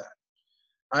educational for that.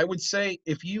 I would say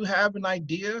if you have an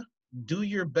idea, do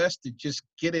your best to just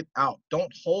get it out.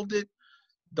 Don't hold it.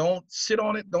 Don't sit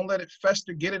on it. Don't let it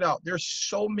fester. Get it out. There's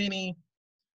so many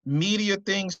media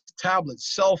things,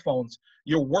 tablets, cell phones,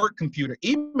 your work computer.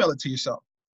 Email it to yourself.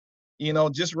 You know,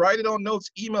 just write it on notes,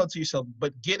 email it to yourself,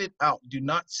 but get it out. Do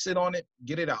not sit on it.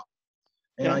 Get it out.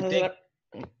 And I think,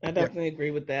 Yeah, I yeah, definitely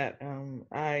agree with that.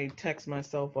 I text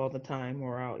myself all the time,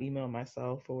 or I'll email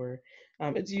myself, or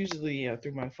it's usually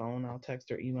through my phone. I'll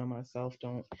text or email myself.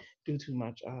 Don't do too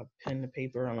much pen to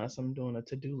paper unless I'm doing a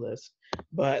to-do list.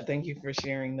 But thank you for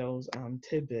sharing those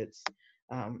tidbits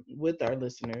with our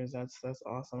listeners. That's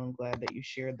awesome. I'm glad that you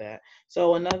shared that.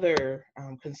 So another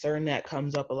concern that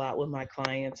comes up a lot with my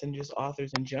clients and just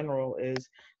authors in general is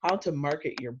how to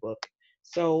market your book.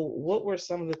 So, what were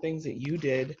some of the things that you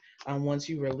did once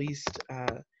you released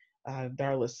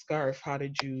Darla's Scarf? How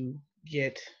did you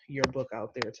get your book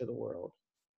out there to the world?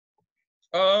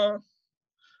 uh,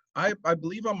 I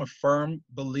believe I'm a firm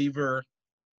believer.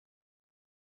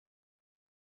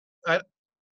 I,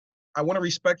 I want to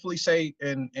respectfully say,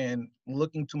 and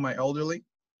looking to my elderly,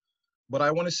 but I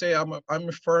want to say I'm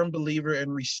a firm believer in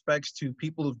respects to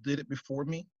people who did it before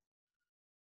me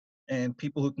and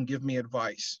people who can give me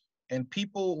advice. And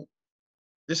people,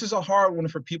 this is a hard one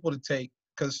for people to take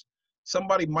because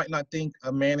somebody might not think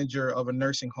a manager of a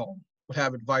nursing home would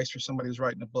have advice for somebody who's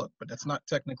writing a book, but that's not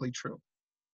technically true.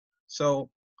 So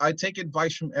I take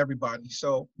advice from everybody.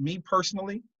 So me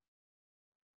personally,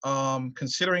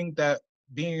 considering that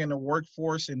being in the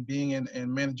workforce and being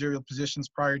in managerial positions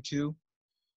prior to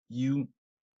you,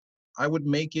 I would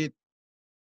make it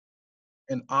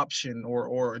an option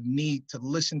or a need to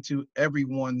listen to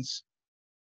everyone's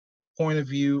point of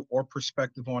view or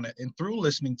perspective on it. And through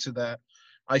listening to that,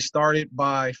 I started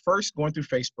by first going through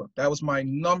Facebook. That was my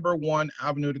number one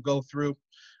avenue to go through.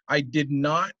 I did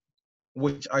not,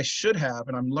 which I should have,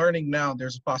 and I'm learning now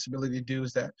there's a possibility to do,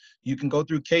 is that you can go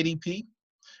through KDP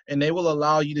and they will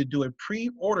allow you to do a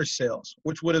pre-order sales,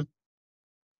 which would have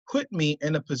put me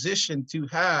in a position to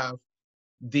have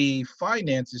the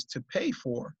finances to pay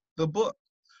for the book.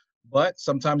 But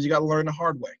sometimes you got to learn the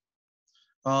hard way.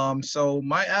 So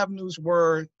my avenues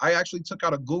were, I actually took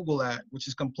out a Google ad, which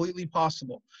is completely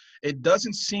possible. It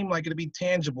doesn't seem like it'd be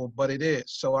tangible, but it is.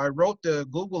 So I wrote the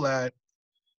Google ad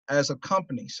as a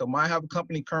company. So I have a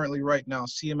company currently right now,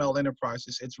 CML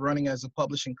Enterprises. It's running as a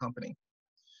publishing company.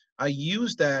 I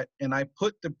use that and I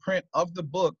put the print of the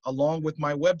book along with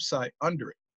my website under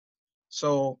it.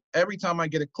 So every time I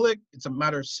get a click, it's a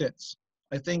matter of cents.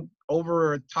 I think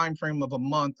over a time frame of a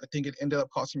month, I think it ended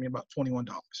up costing me about $21.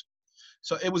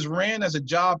 So it was ran as a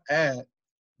job ad,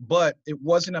 but it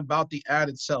wasn't about the ad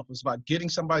itself. It was about getting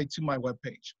somebody to my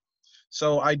webpage.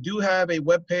 So I do have a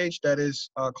webpage that is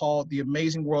called The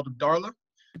Amazing World of Darla.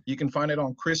 You can find it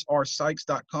on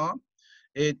chrisrsykes.com.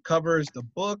 It covers the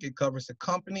book, it covers the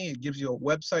company, it gives you a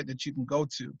website that you can go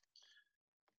to.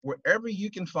 Wherever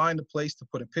you can find a place to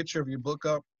put a picture of your book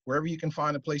up, wherever you can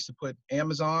find a place to put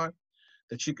Amazon,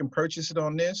 that you can purchase it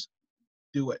on this,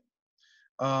 do it.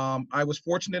 I was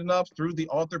fortunate enough through the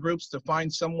author groups to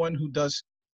find someone who does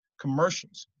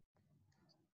commercials,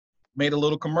 made a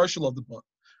little commercial of the book.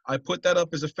 I put that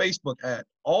up as a Facebook ad.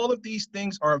 All of these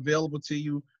things are available to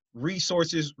you.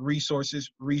 Resources,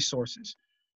 resources, resources.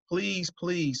 Please,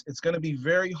 please, it's going to be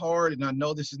very hard. And I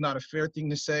know this is not a fair thing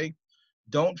to say.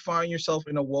 Don't find yourself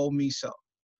in a woe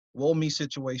me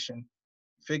situation.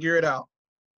 Figure it out.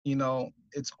 You know,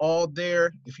 it's all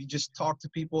there if you just talk to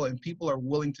people and people are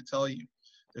willing to tell you.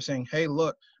 They're saying, hey,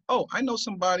 look, oh, I know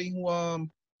somebody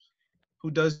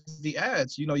who does the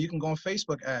ads. You know, you can go on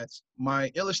Facebook ads.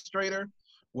 My illustrator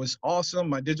was awesome.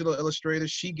 My digital illustrator,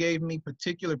 she gave me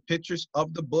particular pictures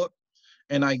of the book,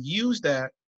 and I used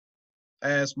that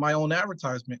as my own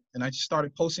advertisement. And I just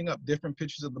started posting up different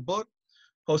pictures of the book,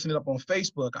 posting it up on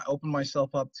Facebook. I opened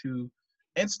myself up to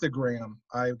Instagram.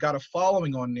 I got a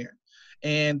following on there.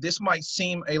 And this might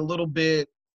seem a little bit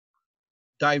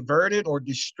diverted or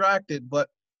distracted, but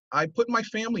I put my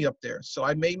family up there. So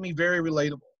I made me very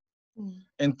relatable.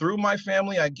 And through my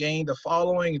family, I gained a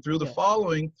following. And through the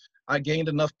following, I gained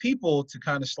enough people to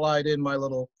kind of slide in my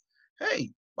little, hey,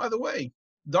 by the way,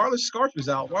 Darla's scarf is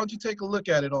out. Why don't you take a look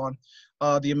at it on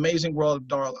The Amazing World of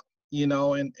Darla,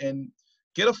 and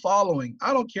get a following.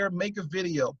 I don't care. Make a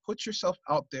video. Put yourself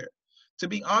out there. To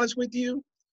be honest with you,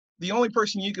 the only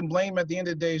person you can blame at the end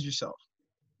of the day is yourself.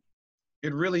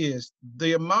 It really is.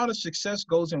 The amount of success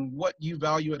goes in what you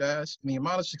value it as, and the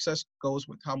amount of success goes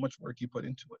with how much work you put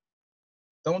into it.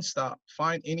 Don't stop.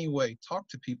 Find any way. Talk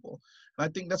to people. And I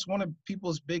think that's one of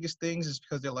people's biggest things is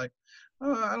because they're like,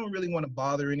 oh, I don't really want to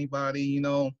bother anybody. I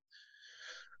don't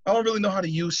really know how to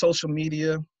use social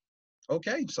media.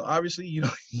 Okay, so obviously you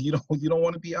don't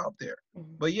want to be out there.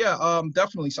 Mhm. But yeah,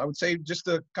 definitely. So I would say just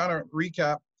to kind of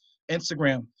recap,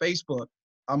 Instagram, Facebook.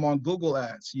 I'm on Google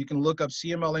Ads. You can look up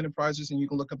CML Enterprises and you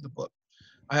can look up the book.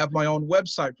 I have my own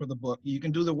website for the book. You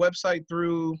can do the website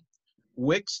through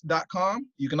Wix.com.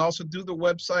 You can also do the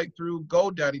website through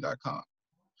GoDaddy.com.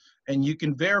 And you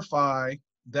can verify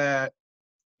that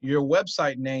your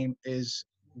website name is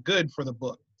good for the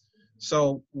book.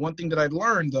 So one thing that I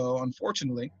learned, though,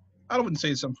 unfortunately, I wouldn't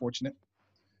say it's unfortunate,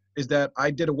 is that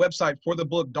I did a website for the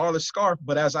book Darla Scarf,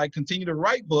 but as I continue to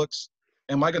write books,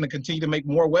 am I going to continue to make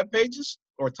more web pages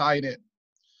or tie it in?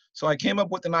 So I came up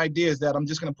with an idea is that I'm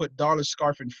just going to put Darla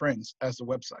Scarf and Friends as the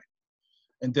website.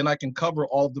 And then I can cover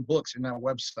all the books in that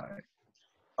website.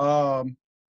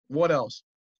 What else?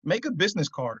 Make a business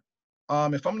card.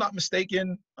 If I'm not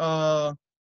mistaken, don't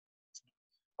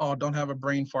have a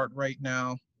brain fart right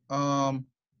now.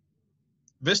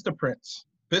 Vistaprint.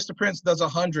 Vistaprint does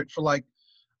 100 for like,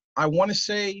 I want to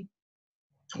say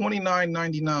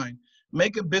 $29.99.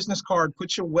 Make a business card,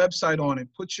 put your website on it,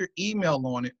 put your email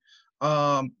on it.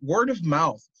 Word of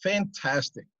mouth,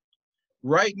 fantastic.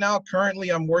 Right now, currently,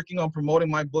 I'm working on promoting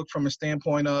my book from a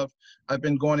standpoint of I've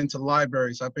been going into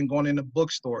libraries, I've been going into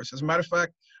bookstores. As a matter of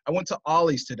fact, I went to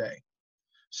Ollie's today.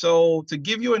 So to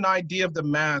give you an idea of the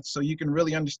math so you can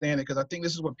really understand it, because I think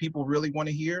this is what people really want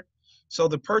to hear. So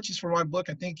the purchase for my book,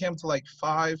 I think came to like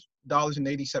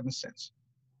 $5.87.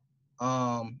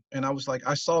 And I was like,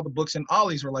 I saw the books in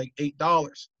Ollie's were like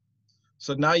 $8.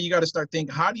 So now you got to start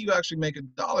thinking, how do you actually make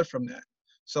 $1 from that?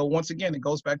 So once again, it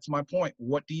goes back to my point.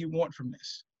 What do you want from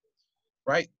this?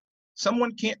 Right?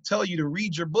 Someone can't tell you to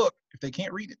read your book if they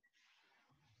can't read it.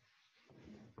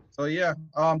 So yeah,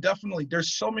 definitely.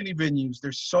 There's so many venues.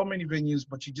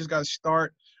 But you just got to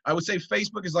start. I would say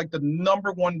Facebook is like the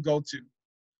 #1 go-to.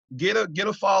 Get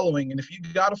a following, and if you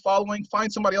got a following, find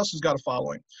somebody else who's got a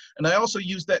following. And I also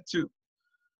use that too.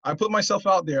 I put myself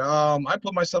out there. I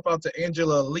put myself out to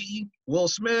Angela Lee, Will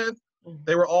Smith.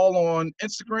 They were all on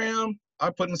Instagram.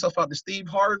 I put myself out to Steve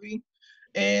Harvey,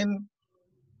 and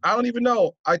I don't even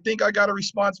know. I think I got a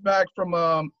response back from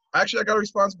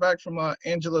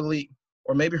Angela Lee,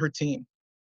 or maybe her team.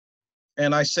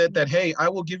 And I said that, hey, I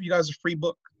will give you guys a free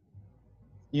book.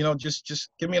 Just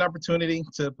give me an opportunity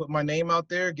to put my name out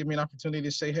there. Give me an opportunity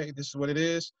to say, hey, this is what it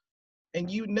is. And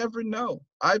you never know.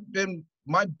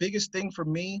 My biggest thing for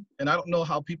me, and I don't know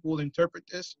how people will interpret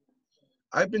this,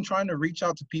 I've been trying to reach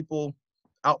out to people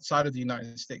outside of the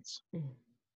United States,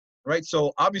 right?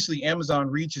 So obviously Amazon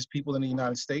reaches people in the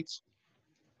United States.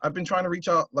 I've been trying to reach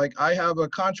out. Like I have a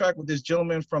contract with this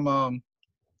gentleman from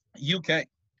UK.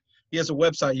 He has a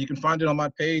website. You can find it on my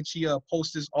page. He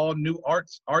posts all new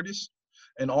artists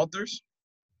and authors.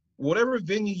 Whatever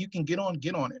venue you can get on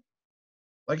it.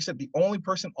 Like I said, the only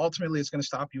person ultimately that's going to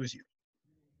stop you is you.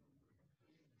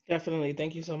 Definitely.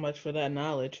 Thank you so much for that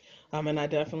knowledge. And I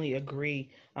definitely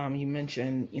agree. You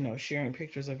mentioned, sharing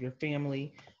pictures of your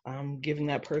family, giving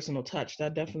that personal touch.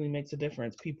 That definitely makes a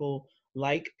difference. People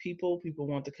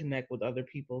want to connect with other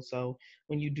people. So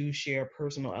when you do share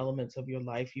personal elements of your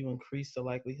life, you increase the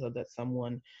likelihood that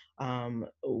someone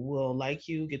will like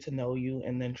you, get to know you,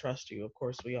 and then trust you. Of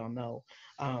course, we all know,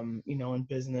 in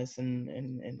business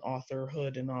and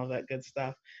authorhood and all that good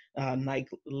stuff,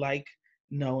 like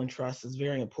know and trust is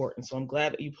very important. So I'm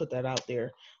glad that you put that out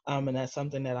there. And that's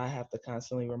something that I have to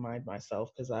constantly remind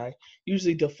myself because I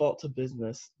usually default to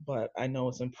business, but I know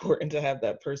it's important to have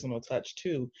that personal touch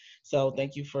too. So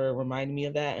thank you for reminding me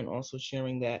of that and also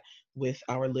sharing that with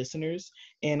our listeners.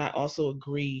 And I also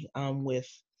agree with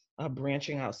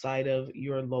branching outside of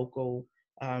your local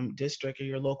district or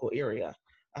your local area.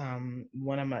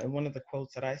 One of the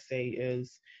quotes that I say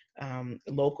is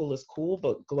local is cool,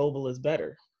 but global is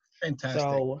better. Fantastic.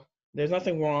 So there's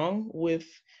nothing wrong with,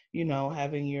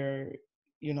 having your,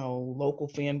 local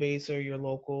fan base or your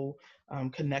local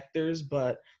connectors,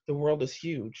 but the world is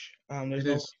huge. There's It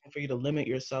no is. reason for you to limit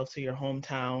yourself to your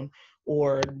hometown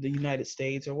or the United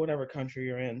States or whatever country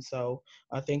you're in. So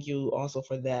thank you also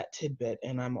for that tidbit.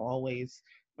 And I'm always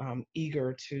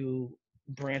eager to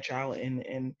branch out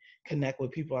and connect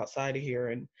with people outside of here.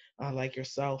 And like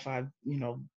yourself, I've,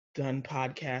 done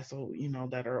podcasts,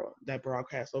 that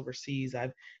broadcast overseas.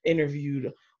 I've interviewed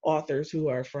authors who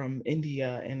are from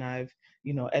India, and I've,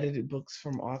 edited books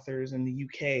from authors in the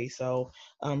UK. So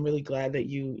I'm really glad that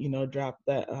you dropped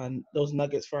that those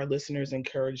nuggets for our listeners,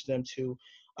 encourage them to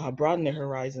broaden their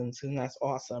horizons, and that's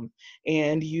awesome.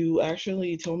 And you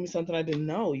actually told me something I didn't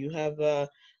know. You have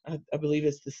I believe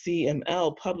it's the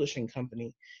CML Publishing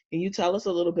Company. Can you tell us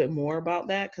a little bit more about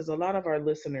that? Because a lot of our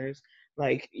listeners,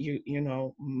 like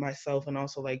myself, and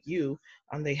also like you,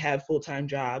 they have full-time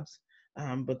jobs,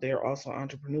 but they're also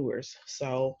entrepreneurs.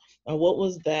 So, what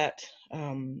was that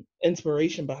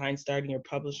inspiration behind starting your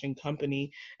publishing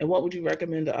company, and what would you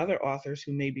recommend to other authors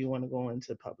who maybe want to go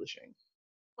into publishing?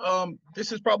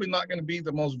 This is probably not going to be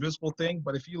the most visible thing,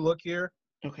 but if you look here,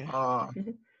 Okay. uh,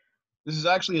 this is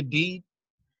actually a deed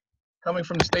coming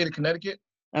from the state of Connecticut,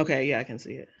 Okay, yeah, I can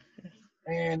see it.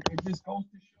 and it just goes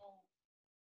to show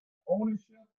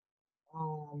ownership.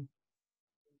 Um,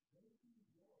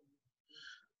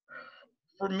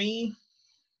 for me,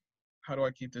 how do I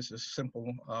keep this as simple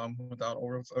without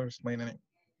over explaining it?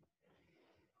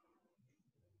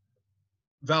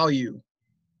 Value.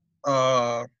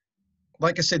 Uh,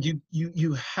 like I said,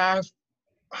 you have.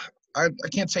 I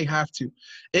can't say have to.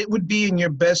 It would be in your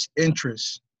best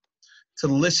interest to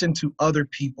listen to other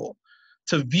people,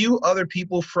 to view other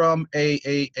people from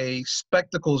a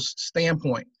spectacles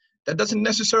standpoint. That doesn't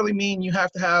necessarily mean you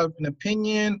have to have an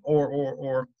opinion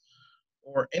or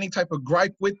any type of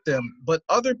gripe with them, but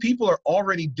other people are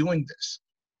already doing this.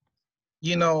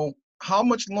 You know, how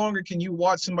much longer can you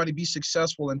watch somebody be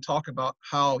successful and talk about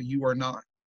how you are not?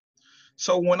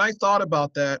 So when I thought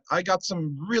about that, I got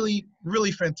some really,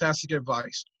 really fantastic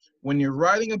advice. When you're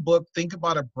writing a book, think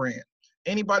about a brand.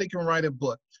 Anybody can write a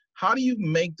book. How do you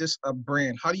make this a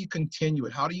brand? How do you continue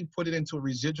it? How do you put it into a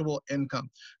residual income?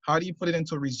 How do you put it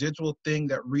into a residual thing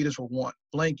that readers will want?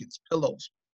 Blankets, pillows,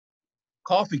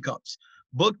 coffee cups,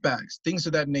 book bags, things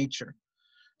of that nature.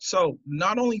 So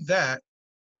not only that,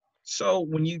 so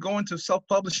when you go into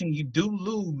self-publishing, you do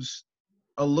lose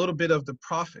a little bit of the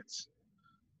profits.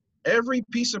 Every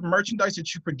piece of merchandise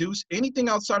that you produce, anything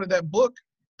outside of that book,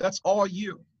 that's all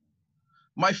you.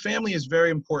 My family is very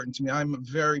important to me. I'm a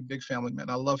very big family man.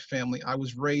 I love family. I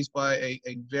was raised by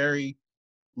a very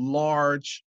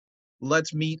large,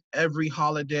 let's meet every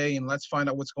holiday and let's find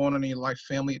out what's going on in your life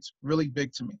family. It's really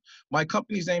big to me. My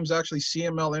company's name is actually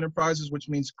CML Enterprises, which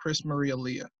means Chris Maria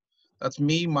Leah. That's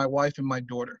me, my wife, and my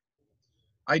daughter.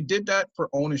 I did that for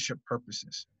ownership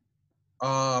purposes.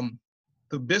 Um,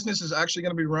 the business is actually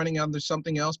going to be running under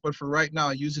something else, but for right now,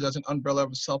 I use it as an umbrella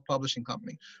of a self-publishing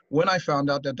company. When I found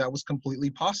out that that was completely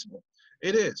possible,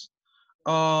 it is.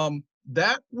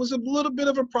 That was a little bit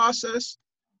of a process.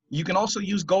 You can also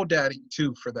use GoDaddy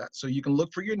too for that. So you can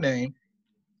look for your name,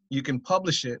 you can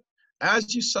publish it.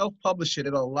 As you self-publish it,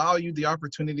 it'll allow you the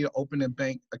opportunity to open a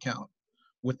bank account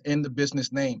within the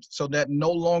business name so that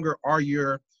no longer are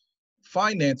your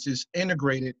finances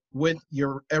integrated with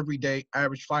your everyday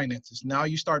average finances. Now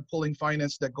you start pulling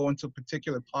finance that go into a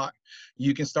particular pot.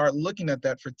 You can start looking at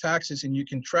that for taxes and you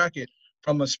can track it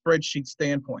from a spreadsheet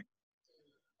standpoint.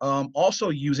 Also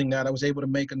using that, I was able to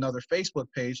make another Facebook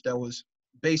page that was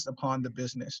based upon the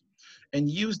business and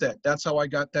use that. That's how I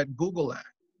got that Google ad.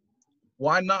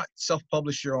 Why not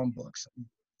self-publish your own books?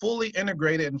 Fully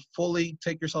integrate it and fully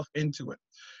take yourself into it.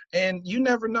 And you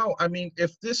never know. I mean,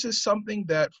 if this is something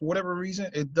that for whatever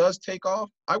reason it does take off,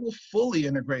 I will fully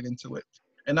integrate into it.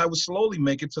 And I will slowly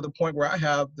make it to the point where I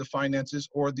have the finances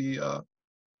or the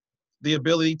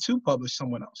ability to publish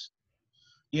someone else.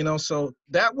 You know, so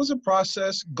that was a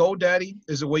process. GoDaddy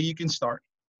is a way you can start.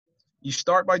 You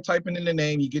start by typing in the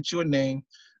name, you get you a name.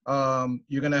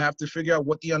 You're going to have to figure out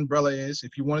what the umbrella is.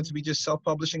 If you want it to be just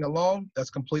self-publishing alone, that's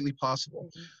completely possible.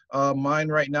 Mine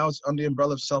right now is under the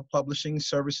umbrella of self-publishing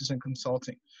services and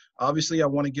consulting. Obviously, I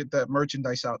want to get that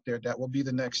merchandise out there. That will be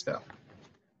the next step.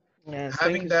 Yes, thank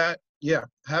Having you. that, yeah,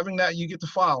 having that, you get to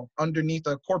file underneath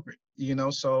a corporate, you know,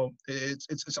 so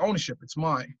it's ownership. It's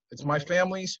mine. It's my Right,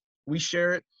 family's. We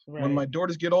share it. When right, my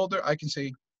daughters get older, I can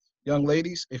say, young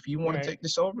ladies, if you want to right. take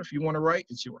this over, if you want to write,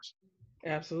 it's yours.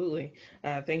 Absolutely.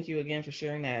 Thank you again for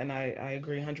sharing that. And I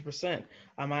agree 100%.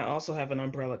 I also have an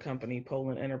umbrella company,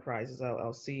 Poland Enterprises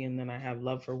LLC, and then I have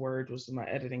Love for Words, which is my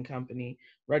editing company,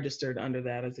 registered under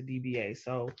that as a DBA.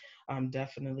 So I'm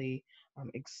definitely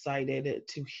excited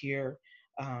to hear,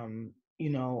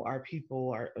 our people,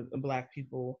 our Black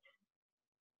people,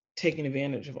 taking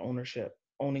advantage of ownership,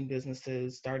 owning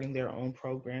businesses, starting their own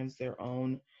programs, their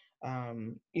own,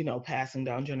 passing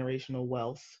down generational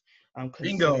wealth.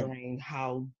 Bingo. considering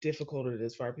how difficult it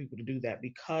is for our people to do that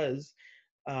because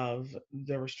of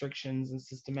the restrictions and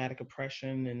systematic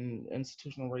oppression and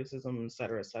institutional racism, et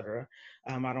cetera, et cetera.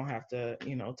 I don't have to,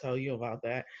 tell you about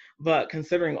that. But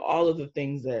considering all of the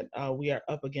things that we are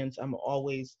up against, I'm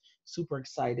always super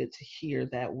excited to hear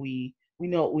that we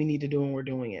know what we need to do and we're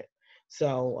doing it.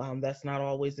 So that's not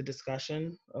always the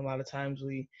discussion. A lot of times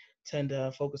we tend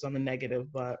to focus on the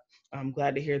negative, but I'm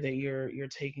glad to hear that you're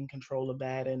taking control of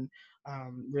that and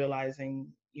realizing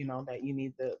that you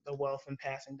need the wealth and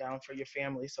passing down for your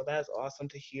family. So that's awesome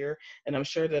to hear, and I'm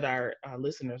sure that our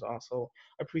listeners also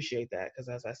appreciate that because,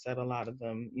 as I said, a lot of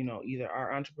them either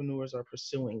are entrepreneurs or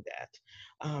pursuing that.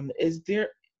 Is there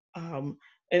and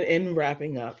in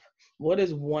wrapping up, what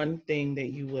is one thing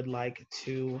that you would like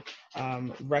to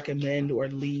recommend or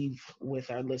leave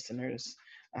with our listeners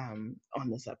on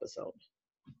this episode?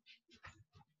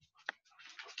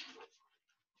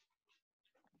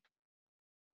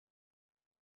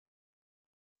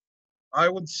 I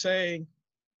would say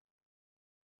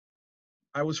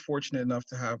I was fortunate enough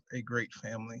to have a great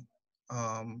family.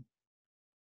 Um,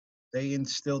 they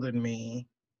instilled in me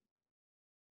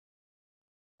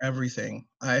everything.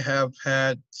 I have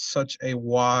had such a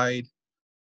wide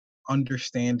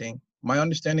understanding. My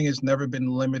understanding has never been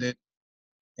limited,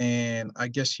 and I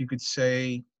guess you could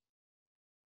say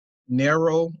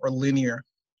narrow or linear.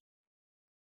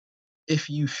 If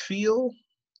you feel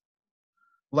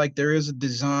like there is a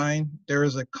design, there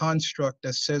is a construct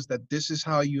that says that this is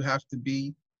how you have to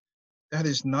be, that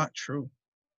is not true.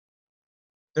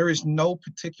 There is no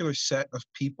particular set of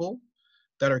people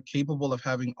that are capable of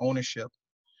having ownership.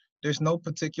 There's no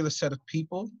particular set of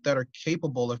people that are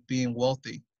capable of being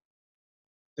wealthy.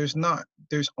 There's not.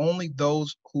 There's only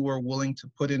those who are willing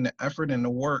to put in the effort and the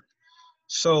work.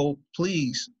 So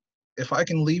please, if I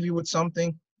can leave you with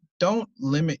something, don't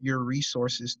limit your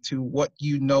resources to what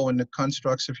you know in the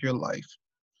constructs of your life.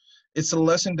 It's a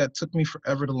lesson that took me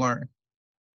forever to learn.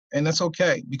 And that's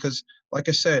okay because, like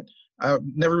I said, I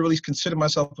never really considered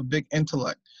myself a big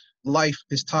intellect. Life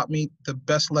has taught me the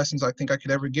best lessons I think I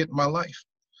could ever get in my life.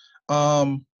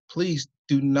 Please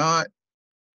do not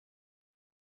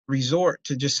resort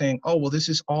to just saying, oh, well, this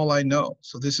is all I know,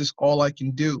 so this is all I can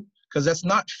do. Because that's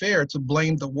not fair to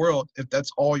blame the world if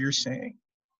that's all you're saying.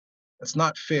 That's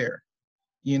not fair.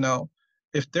 You know,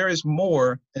 if there is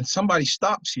more and somebody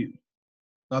stops you,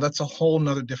 now that's a whole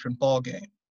nother different ball game.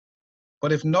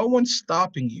 But if no one's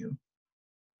stopping you,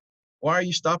 why are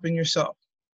you stopping yourself?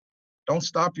 Don't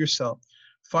stop yourself.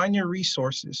 Find your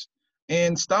resources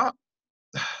and stop.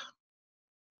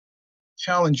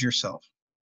 Challenge yourself.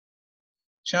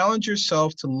 Challenge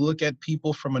yourself to look at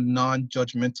people from a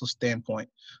non-judgmental standpoint.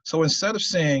 So instead of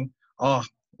saying, oh,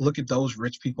 look at those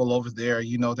rich people over there,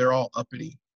 you know, they're all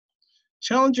uppity.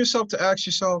 Challenge yourself to ask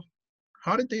yourself,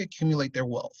 how did they accumulate their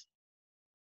wealth?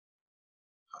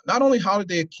 Not only how did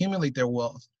they accumulate their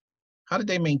wealth, how did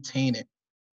they maintain it?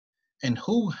 And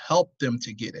who helped them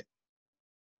to get it?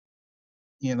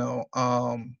 You know,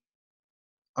 I'm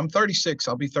 36,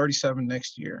 I'll be 37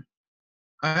 next year.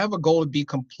 I have a goal to be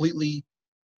completely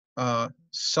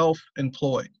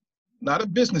self-employed, not a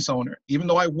business owner, even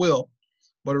though I will.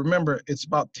 But remember, it's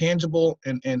about tangible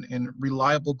and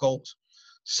reliable goals.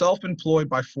 Self-employed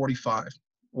by 45.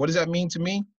 What does that mean to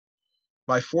me?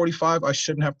 By 45, I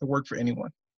shouldn't have to work for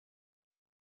anyone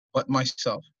but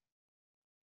myself.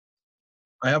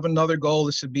 I have another goal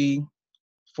is to be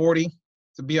 40,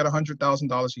 to be at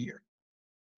 $100,000 a year.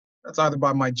 That's either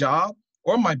by my job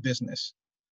or my business.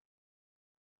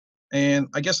 And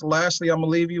I guess lastly, I'm gonna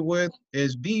leave you with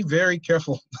is be very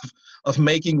careful of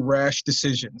making rash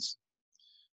decisions.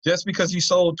 Just because you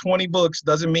sold 20 books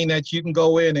doesn't mean that you can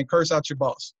go in and curse out your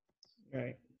boss.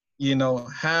 Right. You know,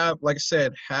 like I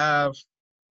said, have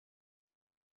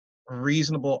a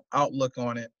reasonable outlook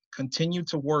on it. Continue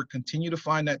to work, continue to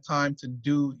find that time to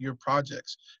do your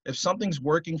projects. If something's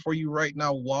working for you right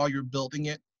now while you're building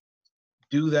it,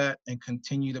 do that and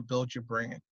continue to build your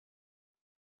brand.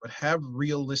 But have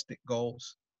realistic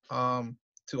goals.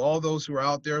 To all those who are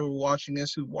out there who are watching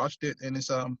this, who watched it, and it's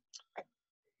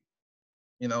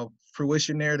you know,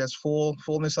 fruition there, that's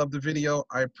fullness of the video.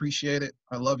 I appreciate it.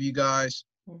 I love you guys.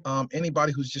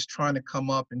 Anybody who's just trying to come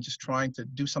up and just trying to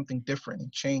do something different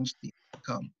and change the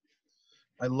outcome,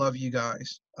 I love you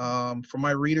guys. For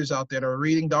my readers out there that are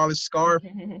reading Darla's Scarf,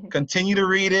 continue to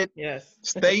read it. Yes.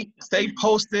 Stay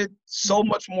posted. So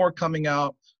much more coming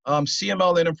out.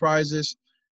 CML Enterprises,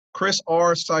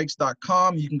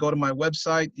 chrisrsykes.com. You can go to my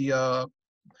website.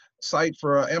 site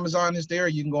for Amazon is there.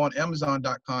 You can go on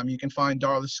Amazon.com. You can find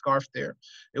Darla's scarf there.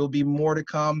 It will be more to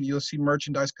come. You'll see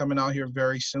merchandise coming out here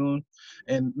very soon.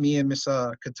 And me and Miss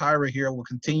Katira here will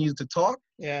continue to talk.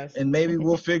 Yes. And maybe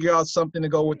we'll figure out something to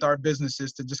go with our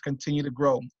businesses to just continue to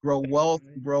grow wealth,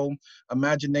 grow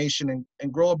imagination,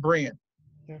 and grow a brand.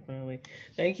 Definitely.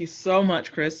 Thank you so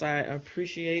much, Chris. I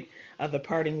appreciate the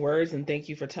parting words, and thank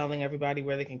you for telling everybody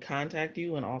where they can contact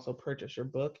you and also purchase your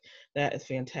book. That is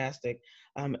fantastic.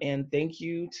 And thank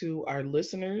you to our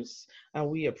listeners.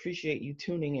 We appreciate you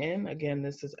tuning in. Again,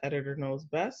 this is Editor Knows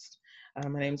Best.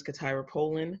 My name is Katira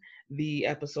Poland. The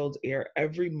episodes air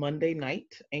every Monday night,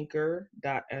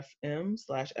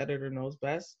 anchor.fm/editor knows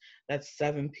best. That's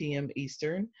 7 p.m.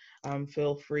 Eastern.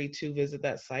 Feel free to visit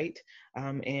that site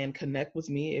and connect with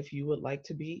me if you would like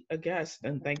to be a guest.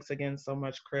 And thanks again so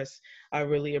much, Chris. I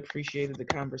really appreciated the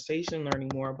conversation,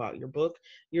 learning more about your book,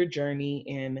 your journey,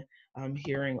 and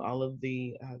hearing all of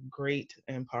the great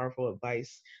and powerful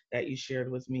advice that you shared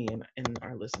with me and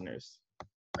our listeners.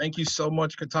 Thank you so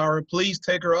much, Katira. Please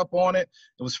take her up on it.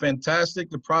 It was fantastic.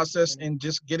 The process and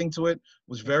just getting to it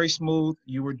was very smooth.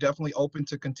 You were definitely open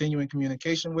to continuing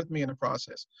communication with me in the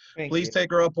process. Please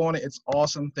take her up on it. It's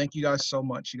awesome. Thank you guys so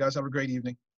much. You guys have a great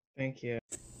evening. Thank you.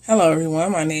 Hello,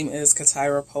 everyone. My name is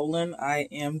Katira Poland. I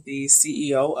am the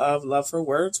CEO of Love for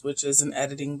Words, which is an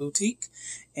editing boutique,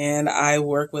 and I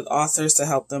work with authors to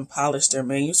help them polish their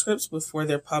manuscripts before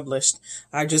they're published.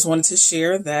 I just wanted to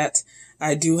share that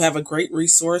I do have a great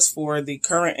resource for the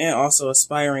current and also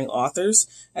aspiring authors.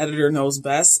 Editor Knows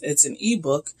Best. It's an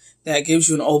ebook that gives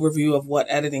you an overview of what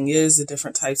editing is, the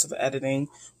different types of editing,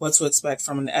 what to expect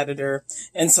from an editor,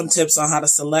 and some tips on how to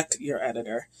select your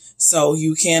editor. So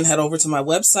you can head over to my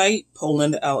website,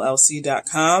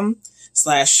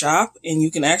 polandllc.com/shop, and you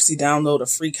can actually download a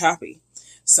free copy.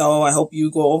 So I hope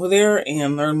you go over there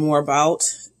and learn more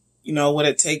about what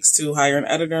it takes to hire an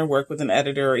editor, work with an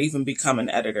editor, or even become an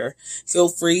editor. Feel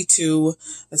free to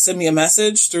send me a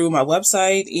message through my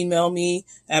website, email me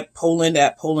at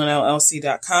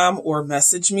polandllc.com, or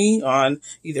message me on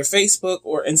either Facebook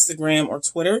or Instagram or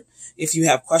Twitter if you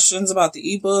have questions about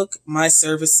the ebook, my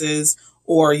services,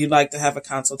 or you'd like to have a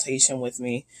consultation with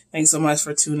me. Thanks so much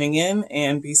for tuning in,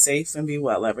 and be safe and be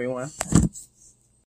well, everyone.